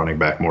benefits the running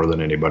back more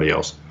than anybody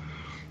else.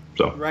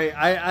 So right,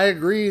 I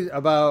agree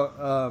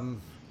about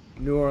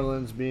New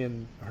Orleans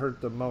being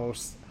hurt the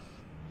most.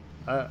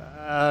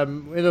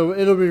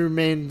 It'll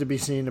remain to be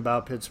seen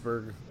about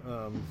Pittsburgh.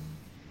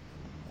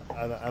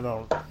 I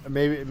don't.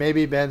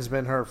 Maybe Ben's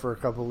been hurt for a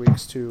couple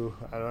weeks too.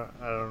 I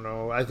don't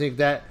know. I think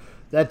that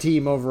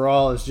team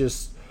overall is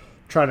just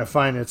trying to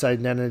find its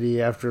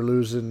identity after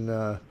losing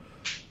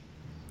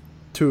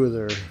two of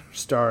their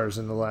stars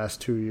in the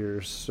last 2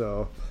 years.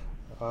 So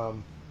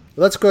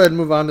let's go ahead and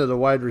move on to the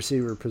wide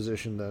receiver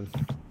position then.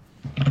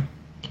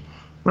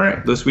 All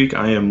right. This week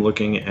I am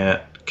looking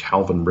at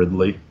Calvin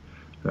Ridley.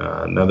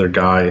 Another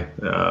guy,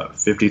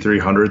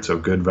 5,300, so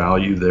good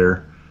value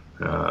there.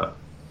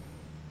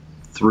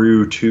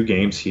 Through 2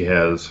 games, he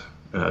has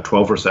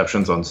 12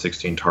 receptions on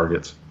 16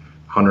 targets,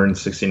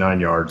 169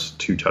 yards,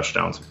 2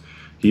 touchdowns.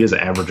 He is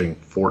averaging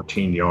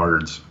 14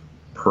 yards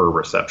per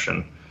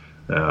reception.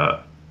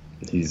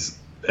 He's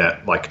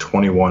at like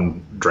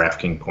 21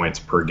 DraftKings points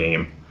per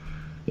game.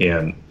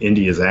 And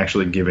Indy is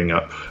actually giving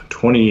up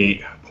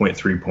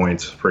 28.3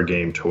 points per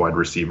game to wide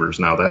receivers.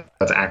 Now,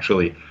 that's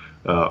actually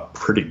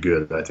pretty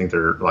good. I think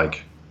they're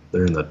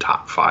in the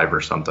top 5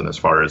 or something as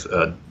far as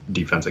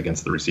defense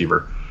against the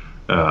receiver.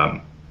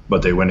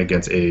 But they went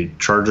against a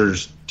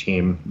Chargers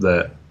team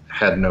that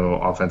had no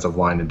offensive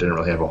line and didn't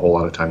really have a whole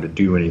lot of time to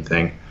do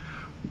anything.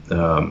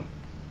 And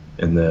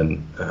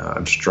then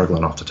I'm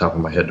struggling off the top of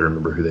my head to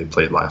remember who they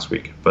played last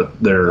week.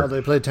 But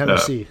they played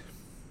Tennessee.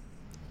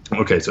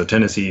 Okay, so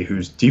Tennessee,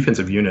 whose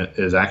defensive unit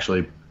is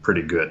actually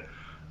pretty good.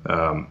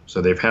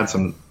 So they've had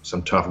some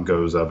tough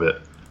goes of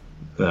it.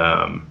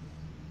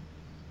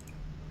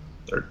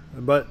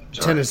 But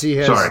Tennessee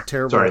has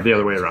terrible. Sorry, the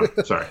other way around.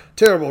 Sorry.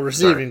 Terrible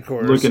receiving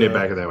corps. Looking at it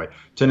back that way.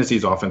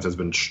 Tennessee's offense has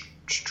been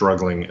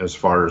struggling as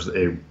far as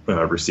a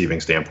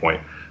receiving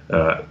standpoint.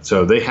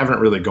 So they haven't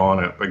really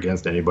gone up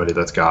against anybody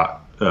that's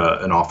got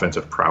an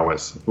offensive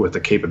prowess with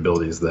the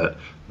capabilities that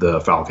the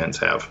Falcons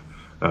have.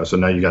 So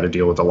now you got to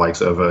deal with the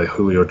likes of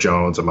Julio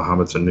Jones, a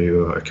Mohamed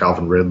Sanu, a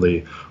Calvin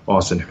Ridley,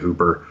 Austin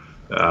Hooper.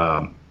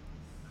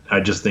 I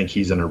just think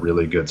he's in a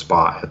really good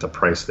spot at the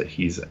price that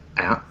he's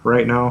at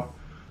right now.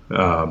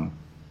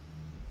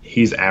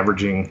 He's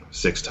averaging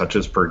 6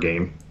 touches per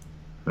game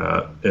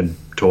in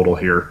total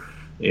here.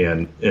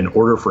 And in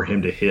order for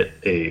him to hit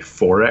a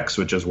 4X,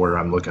 which is where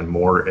I'm looking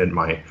more at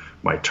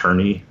my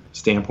tourney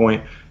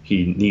standpoint,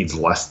 he needs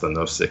less than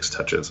those 6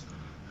 touches.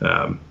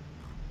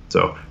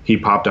 So he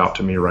popped out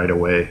to me right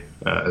away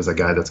as a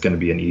guy that's going to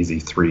be an easy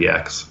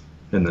 3X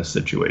in this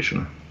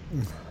situation.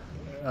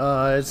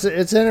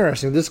 It's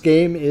interesting. This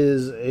game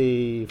is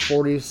a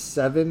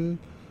 47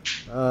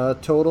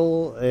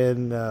 total,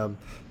 and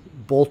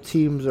both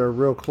teams are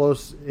real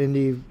close.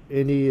 Indy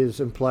is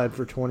implied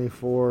for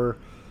 24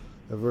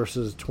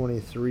 versus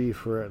 23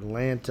 for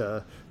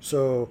Atlanta.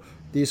 So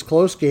these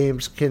close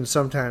games can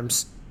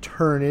sometimes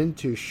turn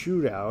into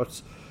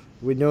shootouts.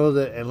 We know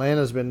that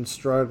Atlanta's been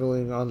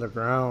struggling on the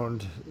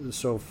ground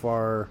so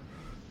far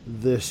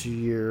this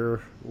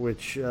year,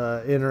 which,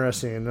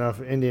 interesting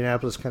enough,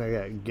 Indianapolis kind of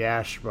got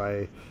gashed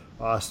by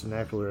Austin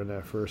Eckler in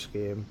that first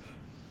game.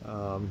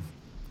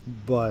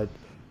 But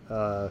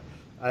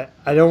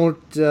I don't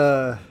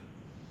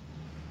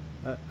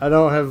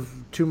have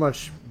too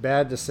much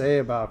bad to say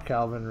about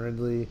Calvin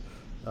Ridley.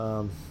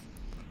 That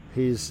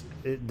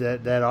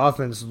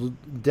offense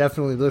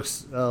definitely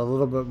looks a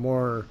little bit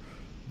more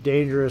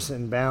dangerous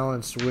and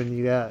balanced when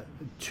you got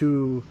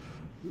two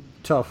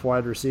tough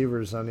wide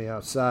receivers on the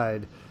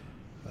outside.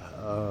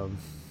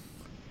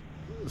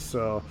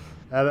 So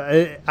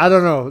I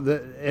don't know.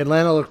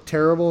 Atlanta looked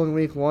terrible in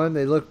week 1.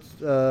 They looked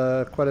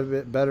quite a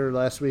bit better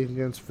last week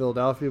against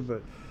Philadelphia,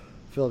 but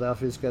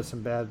Philadelphia's got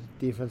some bad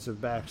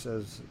defensive backs,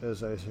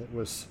 as I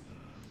was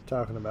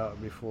talking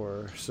about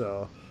before.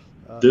 So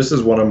this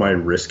is one of my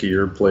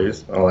riskier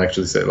plays. I'll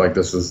actually say, like,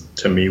 this is,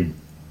 to me,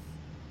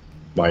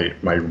 my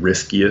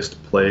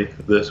riskiest play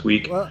this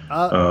week.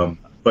 Well,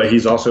 but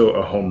he's also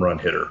a home run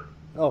hitter.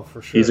 Oh,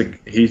 for sure.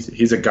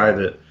 He's a guy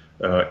that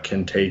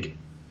can take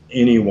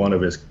any one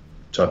of his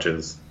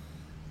touches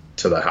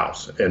to the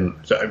house. And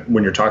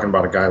when you're talking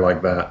about a guy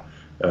like that,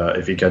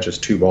 if he catches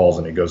 2 balls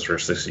and he goes for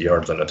 60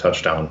 yards and a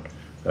touchdown,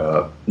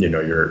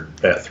 you're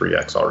at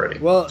 3x already.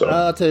 Well, so.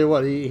 I'll tell you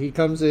what, he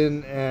comes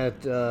in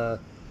at the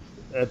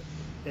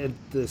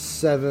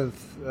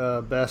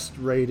 7th best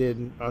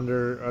rated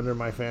under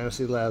my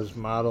Fantasy Labs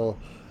model.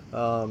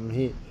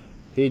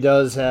 He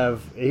does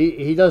have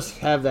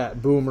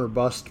that boom or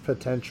bust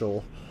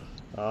potential.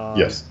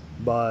 Yes,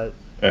 but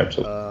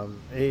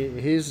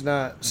absolutely, he's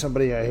not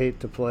somebody I hate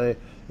to play.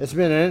 It's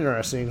been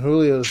interesting.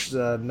 Julio's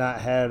not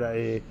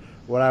had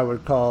what I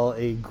would call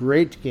a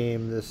great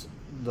game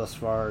thus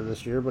far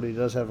this year, but he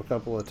does have a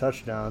couple of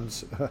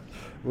touchdowns,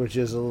 which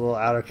is a little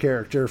out of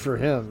character for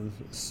him.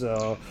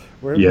 So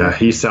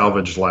he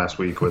salvaged last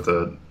week with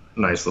a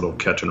nice little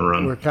catch and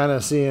run. We're kind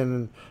of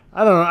seeing,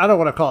 I don't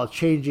want to call it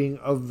changing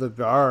of the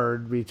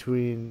guard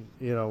between,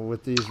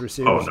 with these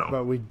receivers,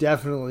 but we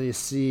definitely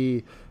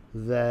see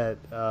that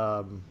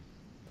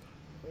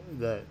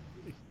that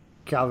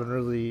Calvin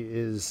Ridley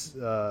is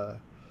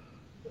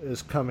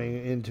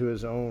coming into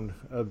his own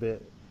a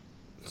bit.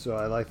 So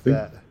I like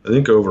that. I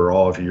think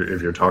overall, if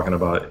you're talking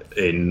about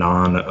a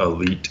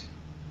non-elite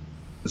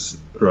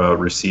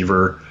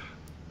receiver,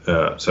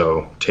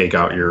 so take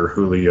out your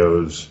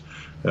Julios,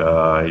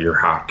 your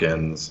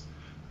Hopkins,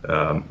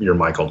 your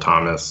Michael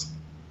Thomas,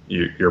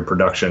 your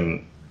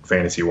production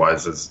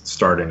fantasy-wise is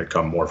starting to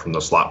come more from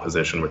the slot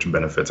position, which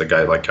benefits a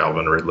guy like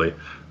Calvin Ridley.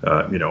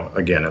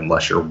 Again,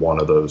 unless you're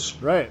one of those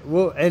right.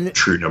 Well, and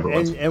true number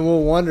ones, and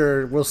we'll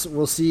wonder.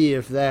 We'll see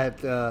if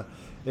that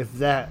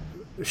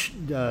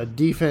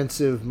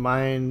defensive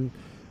mind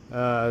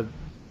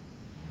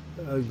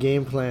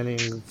game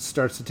planning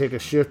starts to take a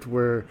shift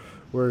where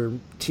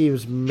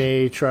teams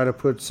may try to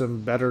put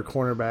some better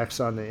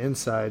cornerbacks on the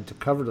inside to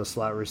cover the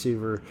slot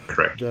receiver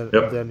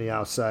than the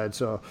outside.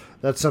 So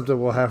that's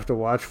something we'll have to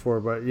watch for.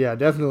 But yeah,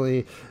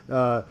 definitely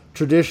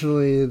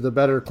traditionally the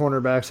better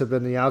cornerbacks have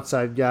been the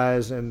outside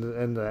guys,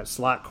 and that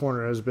slot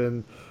corner has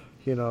been,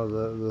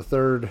 the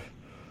third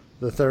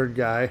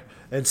guy.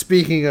 And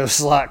speaking of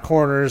slot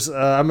corners,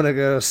 I'm going to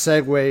go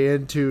segue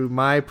into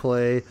my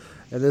play,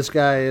 and this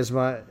guy is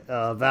my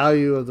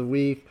value of the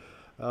week.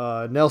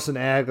 Nelson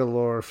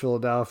Agholor,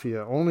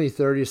 Philadelphia, only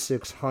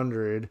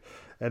 3,600.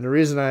 And the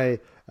reason I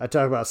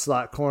talk about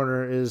slot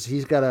corner is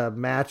he's got a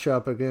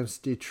matchup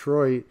against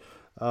Detroit,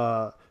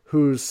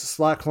 whose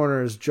slot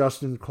corner is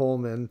Justin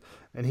Coleman,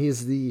 and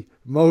he's the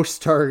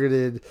most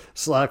targeted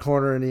slot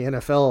corner in the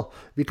NFL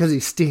because he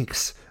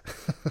stinks.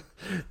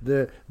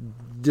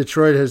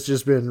 Detroit has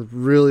just been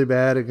really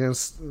bad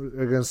against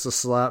the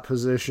slot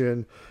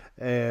position,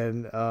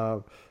 and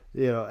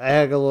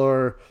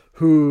Agholor,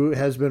 who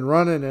has been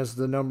running as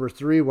the number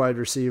 3 wide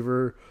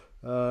receiver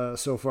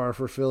so far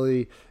for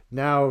Philly,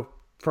 now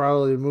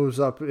probably moves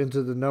up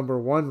into the number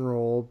 1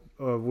 role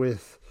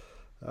with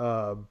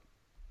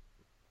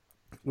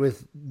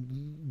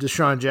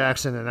Deshaun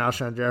Jackson and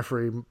Alshon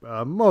Jeffrey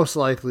most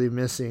likely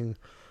missing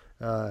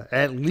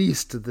at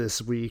least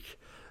this week.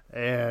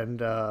 And,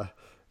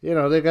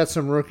 they got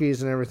some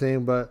rookies and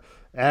everything, but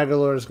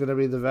Agholor is going to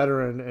be the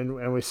veteran.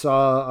 And we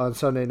saw on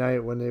Sunday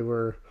night when they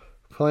were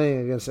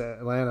playing against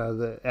Atlanta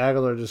that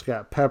Agholor just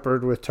got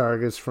peppered with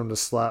targets from the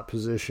slot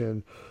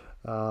position.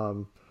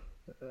 And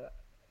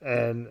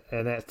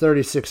at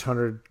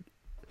 3,600,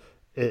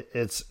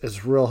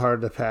 it's real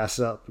hard to pass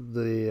up.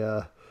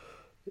 The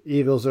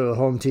Eagles are the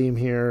home team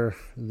here.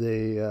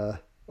 The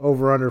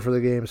over-under for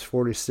the game is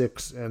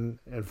 46, and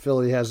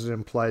Philly has an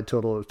implied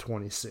total of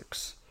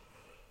 26.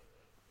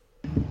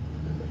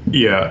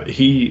 Yeah,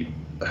 the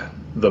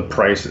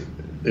price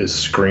is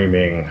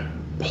screaming,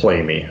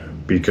 play me,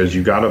 because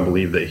you got to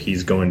believe that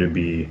he's going to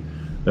be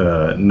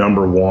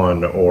number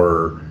 1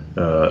 or,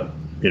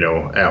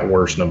 at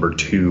worst number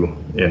 2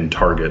 in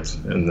targets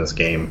in this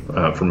game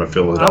from a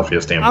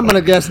Philadelphia standpoint. I'm going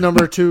to guess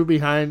number 2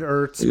 behind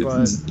Ertz.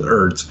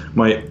 Ertz.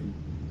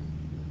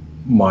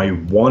 My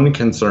one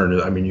concern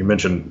is, you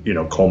mentioned,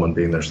 Coleman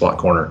being their slot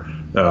corner.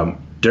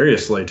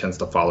 Darius Slay tends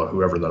to follow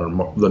whoever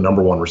the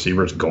number one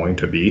receiver is going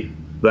to be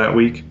that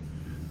week.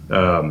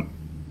 I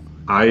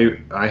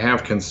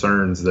have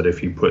concerns that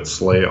if you put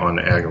Slay on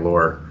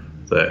Aguilar,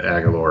 that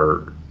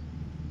Aguilar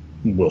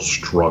will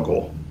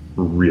struggle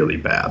really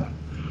bad.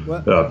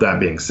 That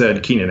being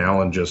said, Keenan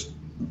Allen just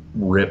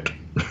ripped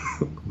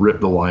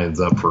the Lions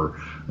up for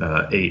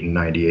 8 and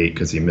 98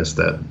 because he missed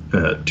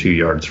that 2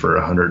 yards for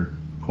a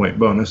 100-point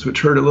bonus, which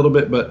hurt a little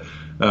bit. But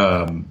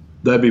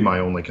that'd be my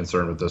only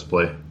concern with this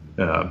play.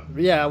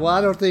 Yeah, well,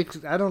 I don't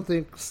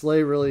think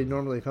Slay really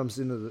normally comes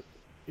into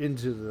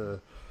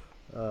the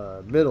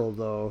middle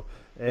though,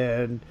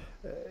 and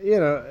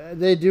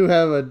they do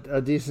have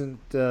a decent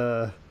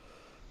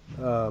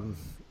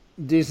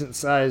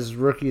sized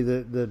rookie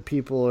that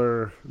people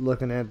are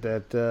looking at.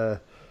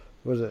 That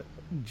was it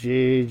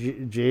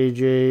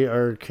JJ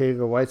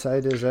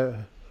Arcega-Whiteside? Is that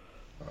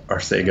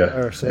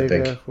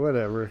Arcega,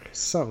 whatever,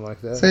 something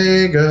like that.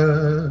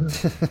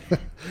 Sega.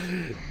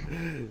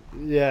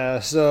 Yeah,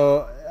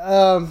 so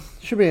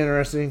should be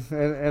interesting,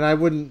 and I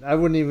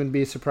wouldn't even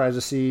be surprised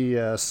to see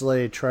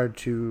Slay try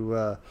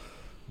to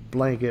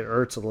blanket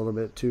Ertz a little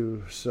bit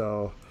too.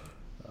 So,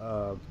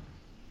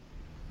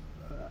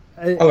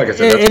 like I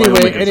said, that's my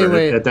only concern.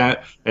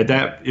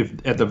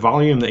 At the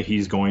volume that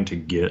he's going to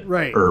get,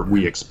 right, or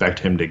we expect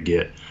him to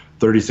get,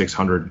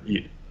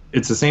 3,600.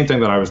 It's the same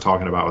thing that I was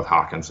talking about with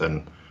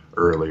Hawkinson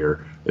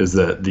earlier. Is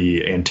that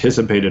the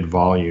anticipated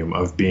volume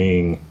of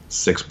being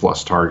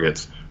 6+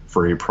 targets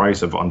for a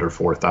price of under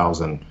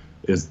 4,000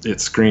 it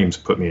screams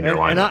put me in your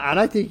lineup. And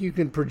I think you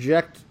can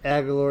project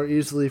Aguilar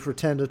easily for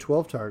 10 to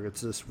 12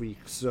 targets this week.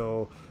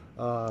 So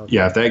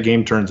if that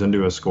game turns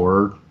into a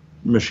score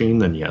machine,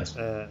 then yes.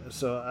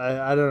 So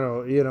I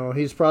don't know.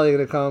 He's probably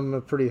going to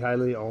come pretty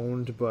highly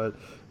owned, but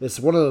it's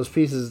one of those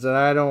pieces that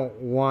I don't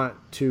want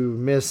to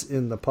miss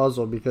in the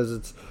puzzle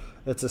because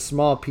it's a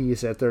small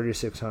piece at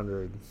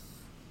 3,600.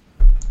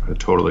 I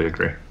totally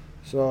agree.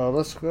 So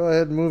let's go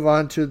ahead and move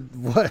on to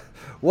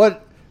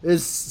what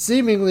is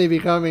seemingly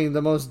becoming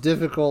the most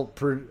difficult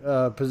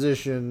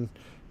position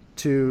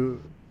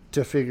to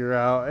figure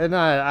out. And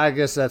I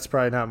guess that's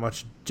probably not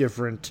much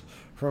different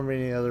from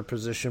any other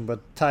position,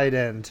 but tight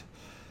end.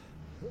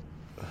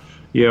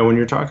 Yeah, when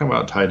you're talking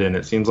about tight end,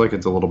 it seems like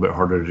it's a little bit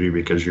harder to do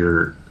because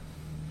your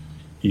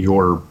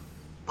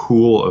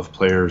pool of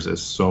players is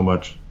so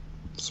much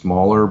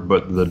smaller,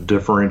 but the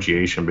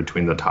differentiation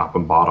between the top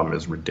and bottom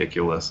is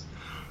ridiculous.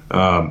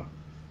 I'm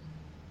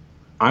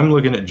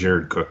looking at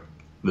Jared Cook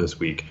this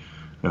week.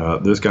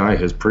 This guy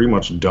has pretty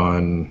much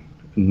done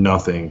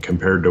nothing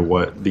compared to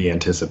what the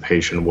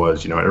anticipation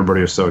was.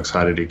 Everybody was so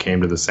excited he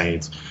came to the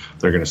Saints.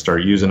 They're going to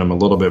start using him a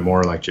little bit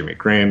more like Jimmy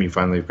Graham. You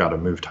finally have got a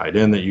move tight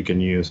end that you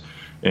can use,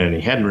 and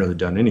he hadn't really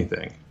done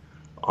anything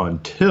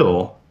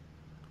until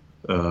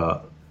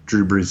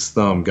Drew Brees'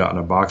 thumb got in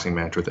a boxing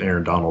match with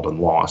Aaron Donald and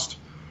lost.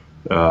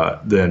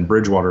 Then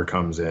Bridgewater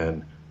comes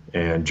in,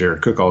 and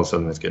Jared Cook all of a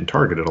sudden is getting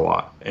targeted a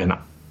lot. And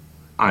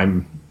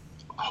I'm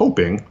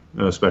hoping,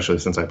 especially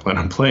since I plan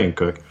on playing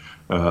Cook,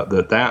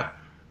 that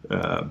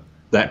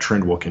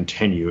trend will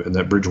continue and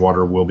that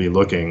Bridgewater will be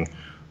looking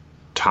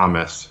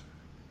Thomas,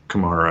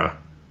 Kamara,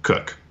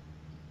 Cook.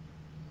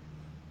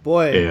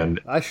 Boy, and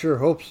I sure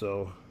hope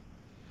so.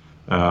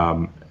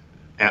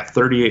 At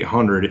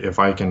 3,800, if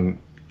I can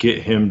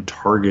get him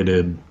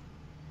targeted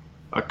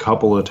a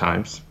couple of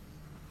times,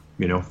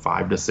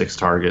 5 to 6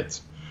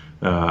 targets,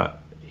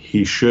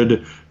 he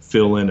should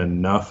fill in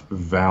enough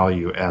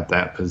value at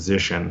that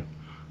position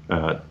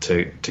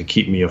to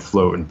keep me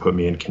afloat and put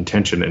me in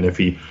contention. And if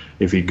he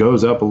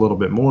goes up a little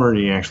bit more and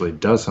he actually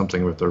does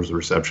something with those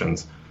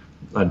receptions,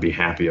 I'd be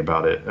happy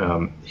about it.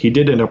 He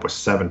did end up with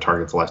 7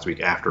 targets last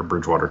week after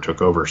Bridgewater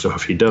took over. So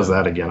if he does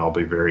that again, I'll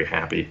be very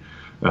happy.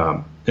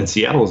 And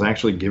Seattle is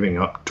actually giving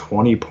up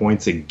 20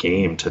 points a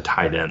game to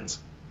tight ends.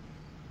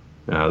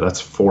 That's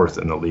 4th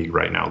in the league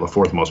right now, the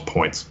 4th most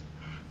points.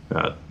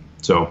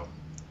 So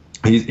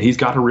he's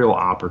got a real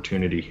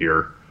opportunity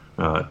here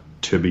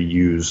to be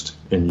used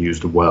and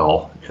used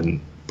well and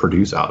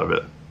produce out of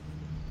it.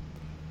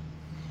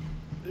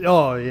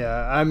 Oh,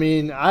 yeah. I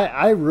mean,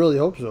 I really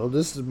hope so.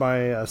 This is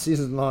my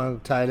season-long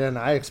tight end.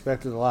 I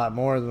expected a lot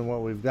more than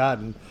what we've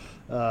gotten.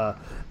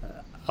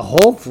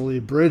 Hopefully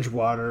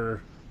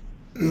Bridgewater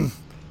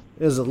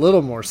is a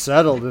little more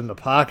settled in the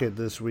pocket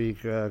this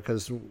week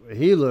because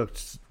he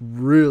looked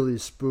really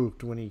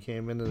spooked when he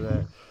came into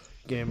that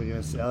game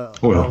against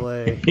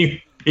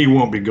L.A. He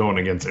won't be going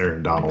against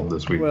Aaron Donald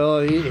this week.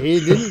 Well, he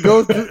didn't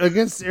go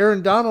against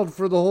Aaron Donald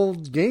for the whole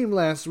game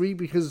last week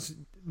because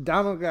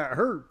Donald got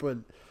hurt, but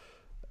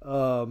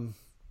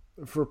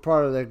for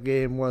part of that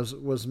game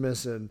was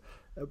missing.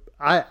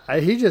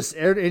 He just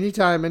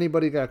anytime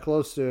anybody got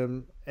close to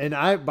him, and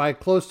by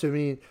close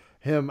to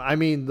him, I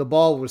mean the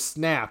ball was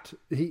snapped.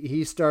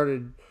 He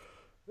started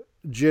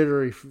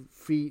jittery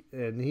feet,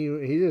 and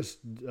he just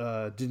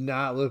did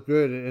not look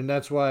good, and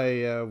that's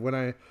why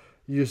when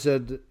you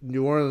said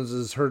New Orleans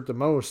is hurt the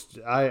most,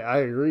 I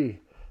agree.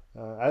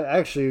 I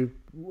actually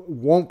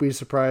won't be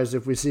surprised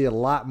if we see a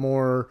lot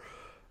more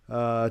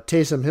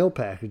Taysom Hill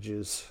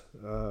packages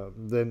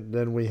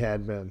than we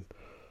had been.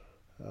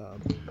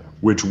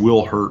 Which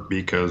will hurt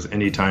because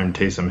anytime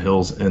Taysom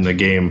Hill's in the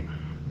game,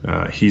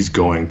 he's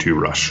going to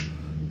rush.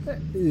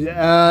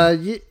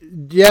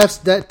 Yes,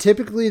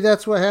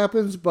 that's what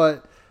happens,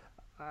 but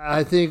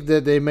I think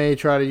that they may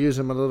try to use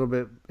him a little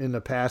bit in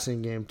the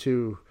passing game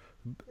too.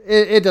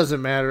 It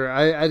doesn't matter.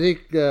 I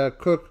think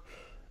Cook,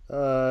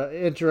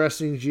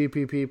 interesting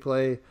GPP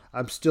play.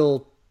 I'm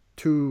still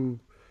too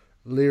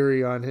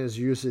leery on his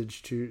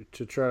usage to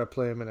try to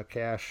play him in a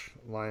cash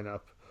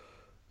lineup.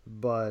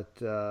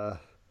 But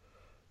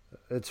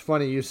it's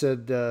funny you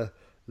said the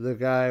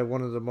guy,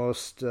 one of the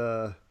most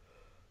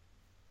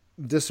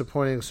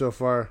disappointing so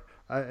far,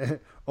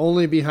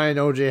 only behind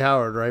OJ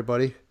Howard, right,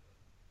 buddy?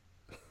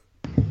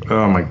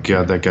 Oh my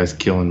God, that guy's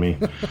killing me.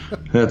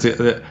 That's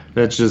it.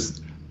 That's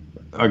just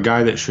a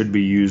guy that should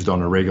be used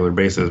on a regular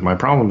basis. My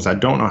problem is I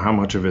don't know how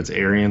much of it's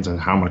Arians and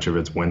how much of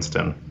it's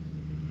Winston.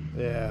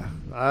 Yeah,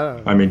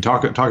 I mean,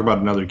 talk about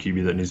another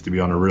QB that needs to be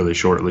on a really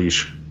short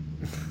leash.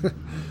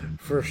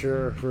 For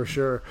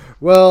sure.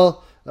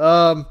 Well,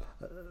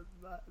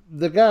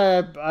 the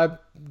guy I'm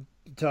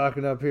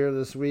talking up here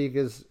this week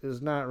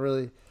is not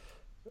really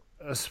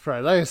a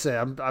surprise. Like I say,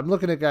 I'm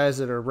looking at guys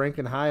that are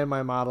ranking high in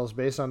my models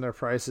based on their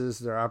prices,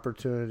 their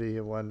opportunity,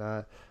 and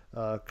whatnot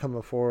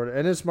coming forward.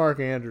 And it's Mark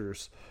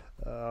Andrews.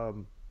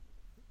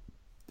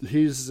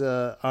 He's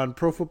on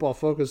Pro Football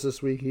Focus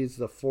this week. He's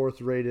the 4th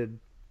rated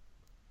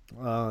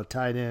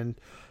tight end.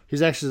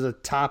 He's actually the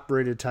top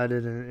rated tight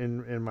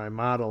end in my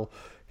model.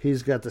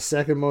 He's got the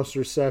 2nd most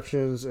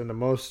receptions and the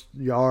most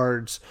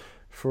yards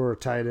for a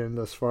tight end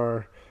thus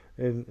far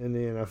in the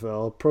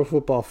NFL. Pro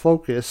Football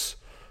Focus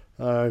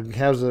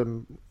has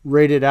him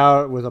rated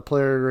out with a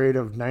player rate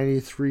of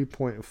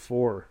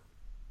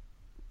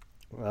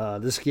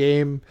 93.4. This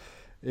game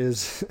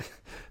it's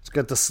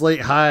got the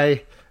slate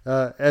high,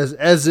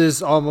 as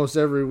is almost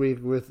every week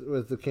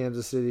with the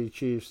Kansas City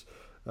Chiefs.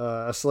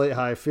 A slate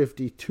high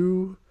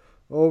 52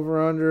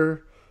 over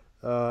under,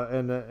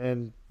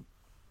 and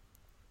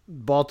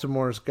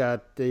Baltimore's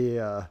got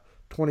the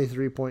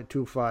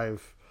 23.25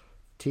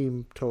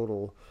 team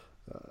total.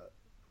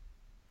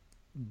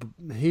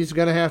 Baltimore's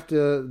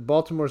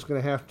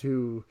gonna have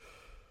to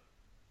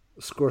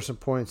score some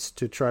points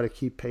to try to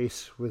keep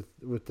pace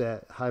with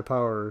that high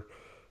power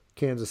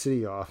Kansas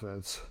City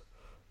offense.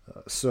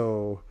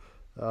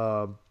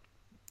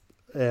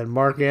 And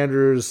Mark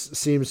Andrews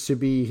seems to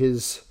be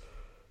his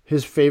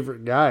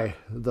favorite guy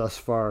thus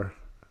far.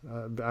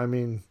 I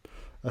mean,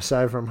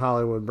 aside from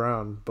Hollywood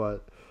Brown,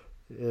 but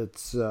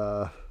it's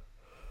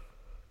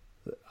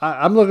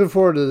I'm looking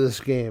forward to this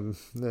game.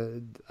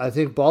 I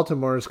think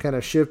Baltimore has kind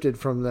of shifted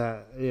from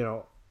that,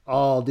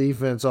 all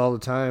defense all the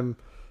time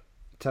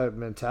type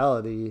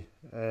mentality,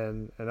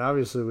 and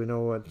obviously we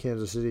know what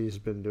Kansas City has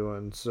been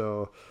doing.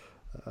 So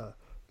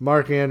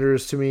Mark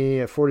Andrews to me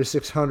at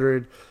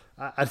 4,600.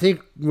 I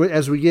think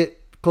as we get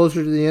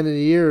closer to the end of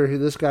the year,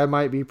 this guy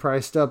might be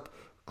priced up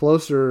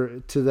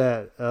closer to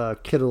that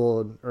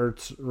Kittle and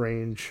Ertz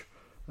range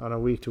on a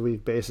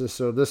week-to-week basis.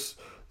 So this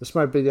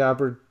might be the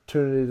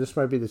opportunity. This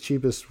might be the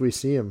cheapest we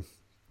see him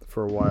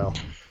for a while.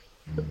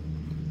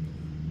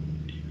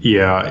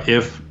 Yeah,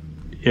 if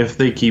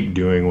they keep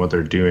doing what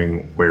they're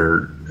doing,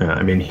 where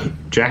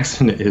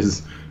Jackson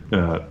is,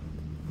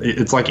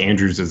 it's like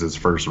Andrews is his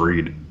first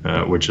read,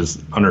 which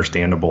is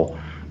understandable,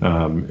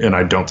 and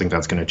I don't think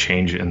that's going to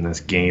change in this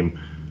game.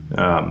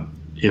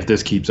 If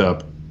this keeps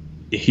up,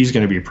 he's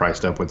going to be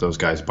priced up with those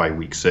guys by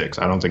week 6.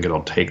 I don't think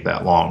it'll take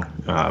that long.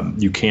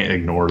 You can't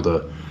ignore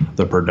the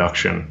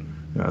production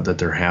that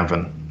they're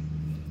having.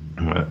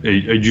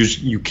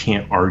 You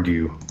can't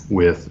argue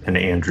with an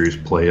Andrews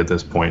play at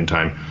this point in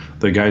time.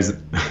 The guy's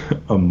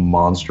a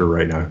monster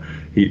right now.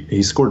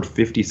 He scored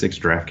 56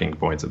 DraftKings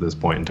points at this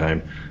point in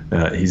time.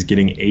 He's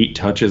getting 8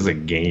 touches a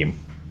game,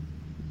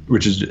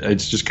 which is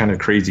it's just kind of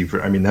crazy.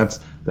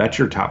 That's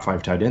your top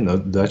 5 tight end.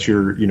 That's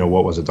your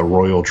what was it, the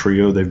Royal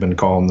Trio they've been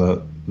calling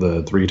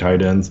the 3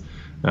 tight ends.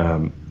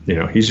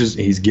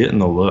 He's getting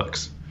the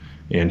looks,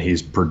 and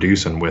he's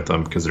producing with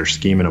them because they're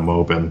scheming him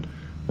open.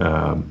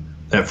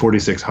 At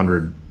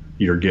 4,600,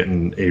 you're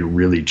getting a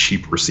really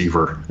cheap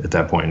receiver at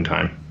that point in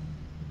time.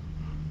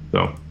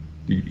 So,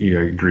 I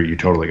agree. You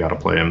totally got to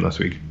play him this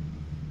week.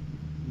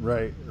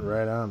 Right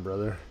on,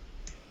 brother.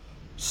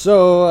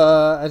 So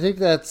I think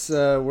that's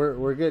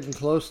we're getting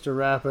close to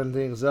wrapping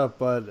things up,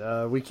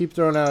 but we keep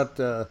throwing out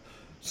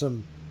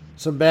some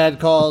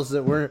bad calls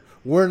that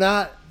we're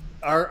not.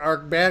 Our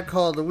bad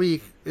call of the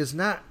week is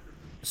not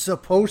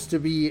supposed to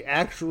be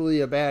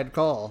actually a bad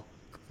call.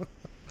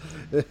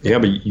 Yeah,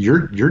 but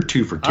you're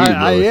 2 for 2.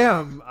 I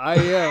am.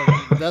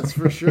 That's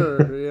for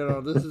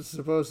sure. This is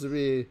supposed to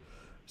be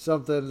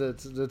something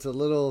that's a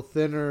little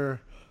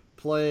thinner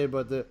play,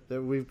 but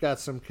that we've got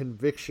some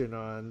conviction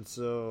on.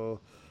 So,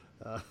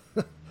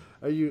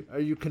 are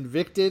you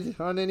convicted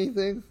on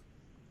anything?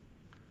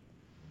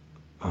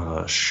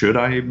 Should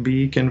I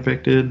be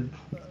convicted?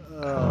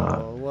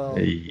 Well.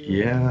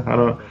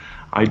 Yeah,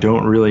 I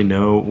don't really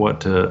know what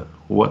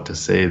to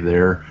say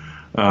there.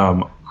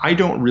 I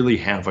don't really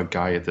have a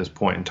guy at this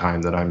point in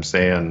time that I'm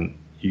saying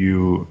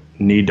you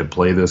need to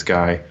play this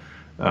guy.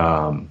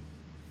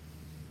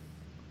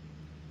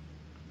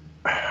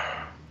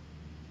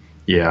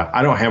 Yeah,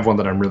 I don't have one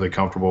that I'm really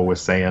comfortable with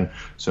saying.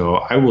 So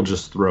I will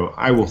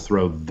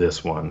throw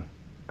this one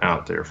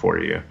out there for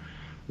you.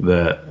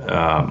 That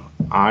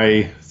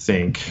I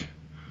think.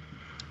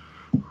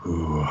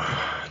 Ooh,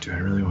 do I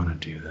really want to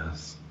do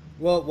this?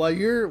 Well, while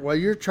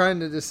you're trying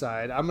to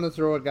decide, I'm going to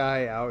throw a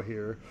guy out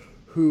here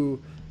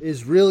who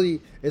is really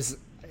it's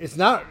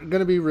not going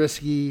to be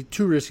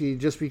too risky,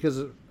 just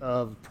because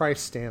of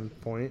price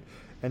standpoint,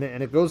 and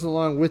it goes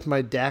along with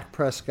my Dak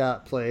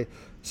Prescott play.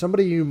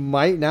 Somebody you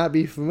might not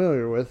be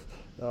familiar with,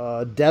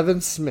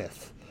 Devin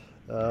Smith,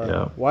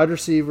 wide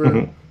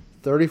receiver,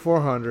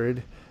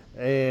 3,400,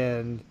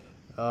 and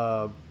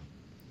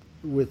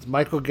with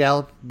Michael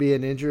Gallup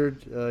being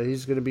injured,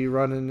 he's going to be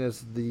running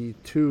as the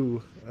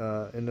 2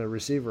 in the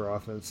receiver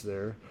offense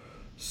there.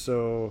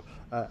 So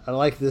I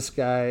like this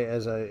guy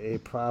as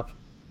a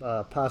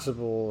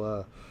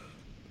possible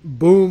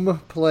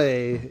boom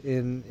play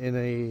in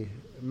a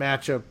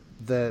matchup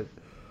that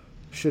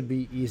should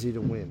be easy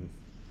to win.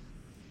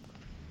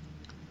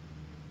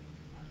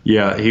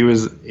 Yeah, he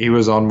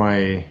was on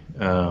my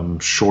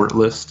short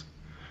list.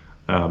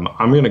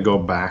 I'm going to go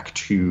back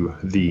to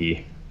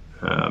the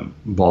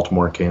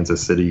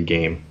Baltimore-Kansas City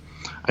game.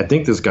 I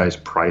think this guy's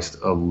priced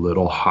a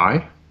little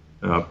high,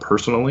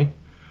 personally.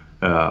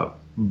 But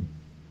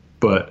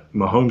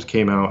Mahomes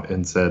came out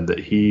and said that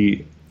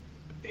he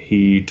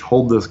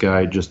told this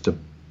guy just to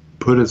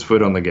put his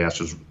foot on the gas,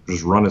 just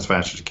run as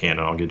fast as you can,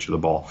 and I'll get you the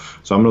ball.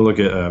 So I'm going to look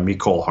at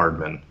Mecole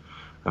Hardman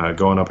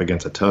going up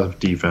against a tough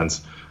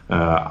defense.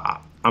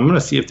 I'm going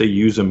to see if they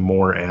use him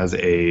more as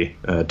a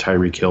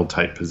Tyreek Hill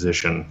type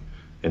position,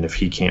 and if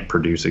he can't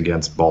produce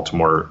against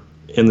Baltimore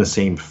in the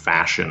same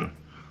fashion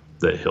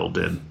that Hill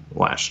did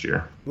last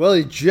year. Well,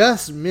 he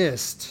just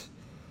missed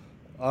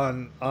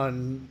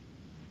on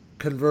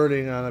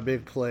converting on a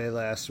big play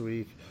last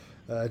week.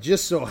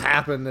 Just so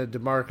happened that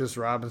Demarcus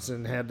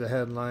Robinson had the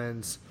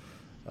headlines.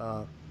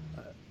 I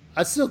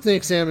still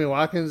think Sammy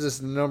Watkins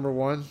is the number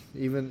one,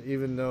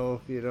 even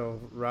though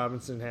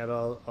Robinson had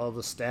all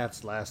the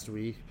stats last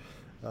week.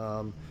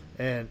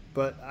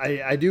 But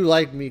I do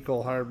like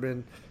Mecole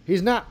Hardman.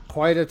 He's not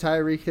quite a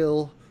Tyreek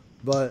Hill,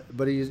 but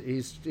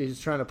he's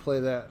trying to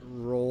play that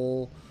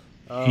role.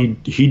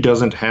 He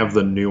doesn't have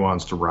the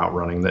nuanced route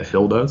running that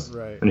Hill does,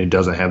 right. And he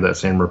doesn't have that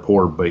same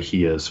rapport, but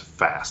he is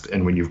fast.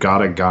 And when you've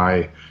got a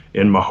guy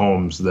in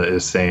Mahomes that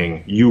is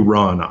saying, "You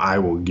run, I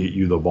will get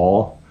you the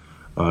ball,"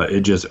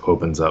 it just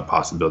opens up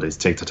possibilities.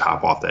 Take the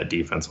top off that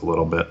defense a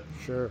little bit.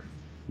 Sure.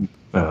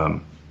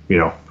 I'll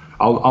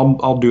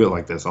do it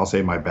like this. I'll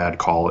say my bad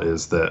call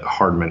is that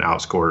Hardman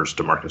outscores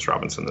Demarcus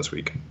Robinson this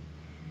week.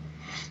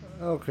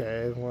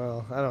 Okay,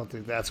 well, I don't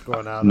think that's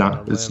going out.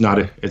 It's not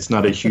a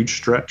huge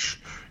stretch.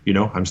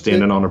 I'm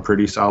standing on a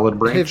pretty solid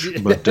branch.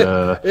 But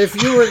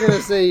if you were going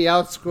to say he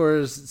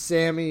outscores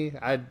Sammy,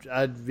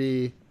 I'd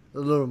be a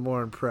little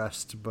more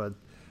impressed. But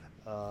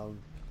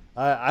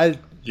I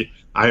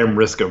am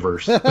risk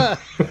averse.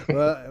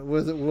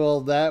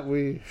 well, that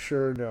we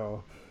sure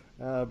know.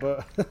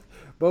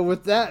 But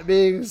with that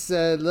being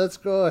said, let's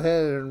go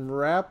ahead and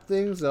wrap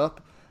things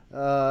up.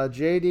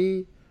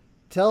 JD,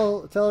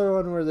 tell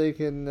everyone where they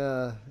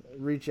can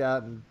reach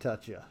out and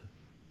touch you.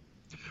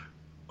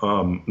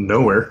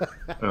 Nowhere.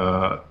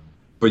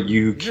 But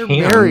you're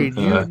married.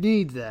 You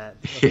need that.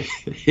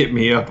 Hit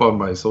me up on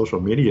my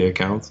social media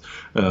accounts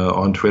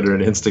on Twitter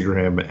and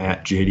Instagram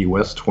at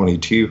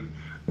JDWest22.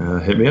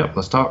 Hit me up.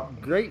 Let's talk.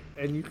 Great.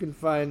 And you can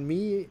find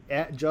me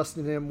at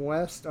Justin M.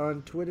 West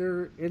on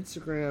Twitter.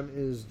 Instagram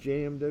is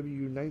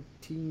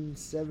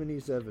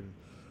JMW1977.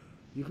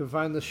 You can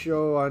find the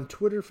show on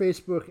Twitter,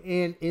 Facebook,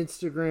 and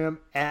Instagram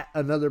at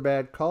Another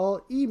Bad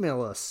Call.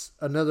 Email us,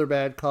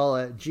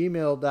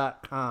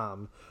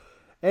 anotherbadcall@gmail.com.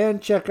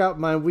 And check out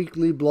my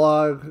weekly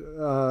blog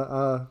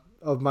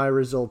of my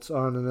results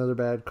on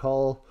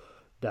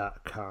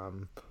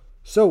anotherbadcall.com.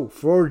 So,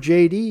 for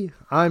JD,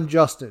 I'm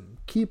Justin.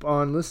 Keep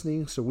on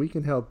listening so we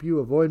can help you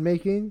avoid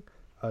making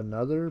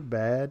another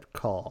bad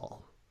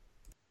call.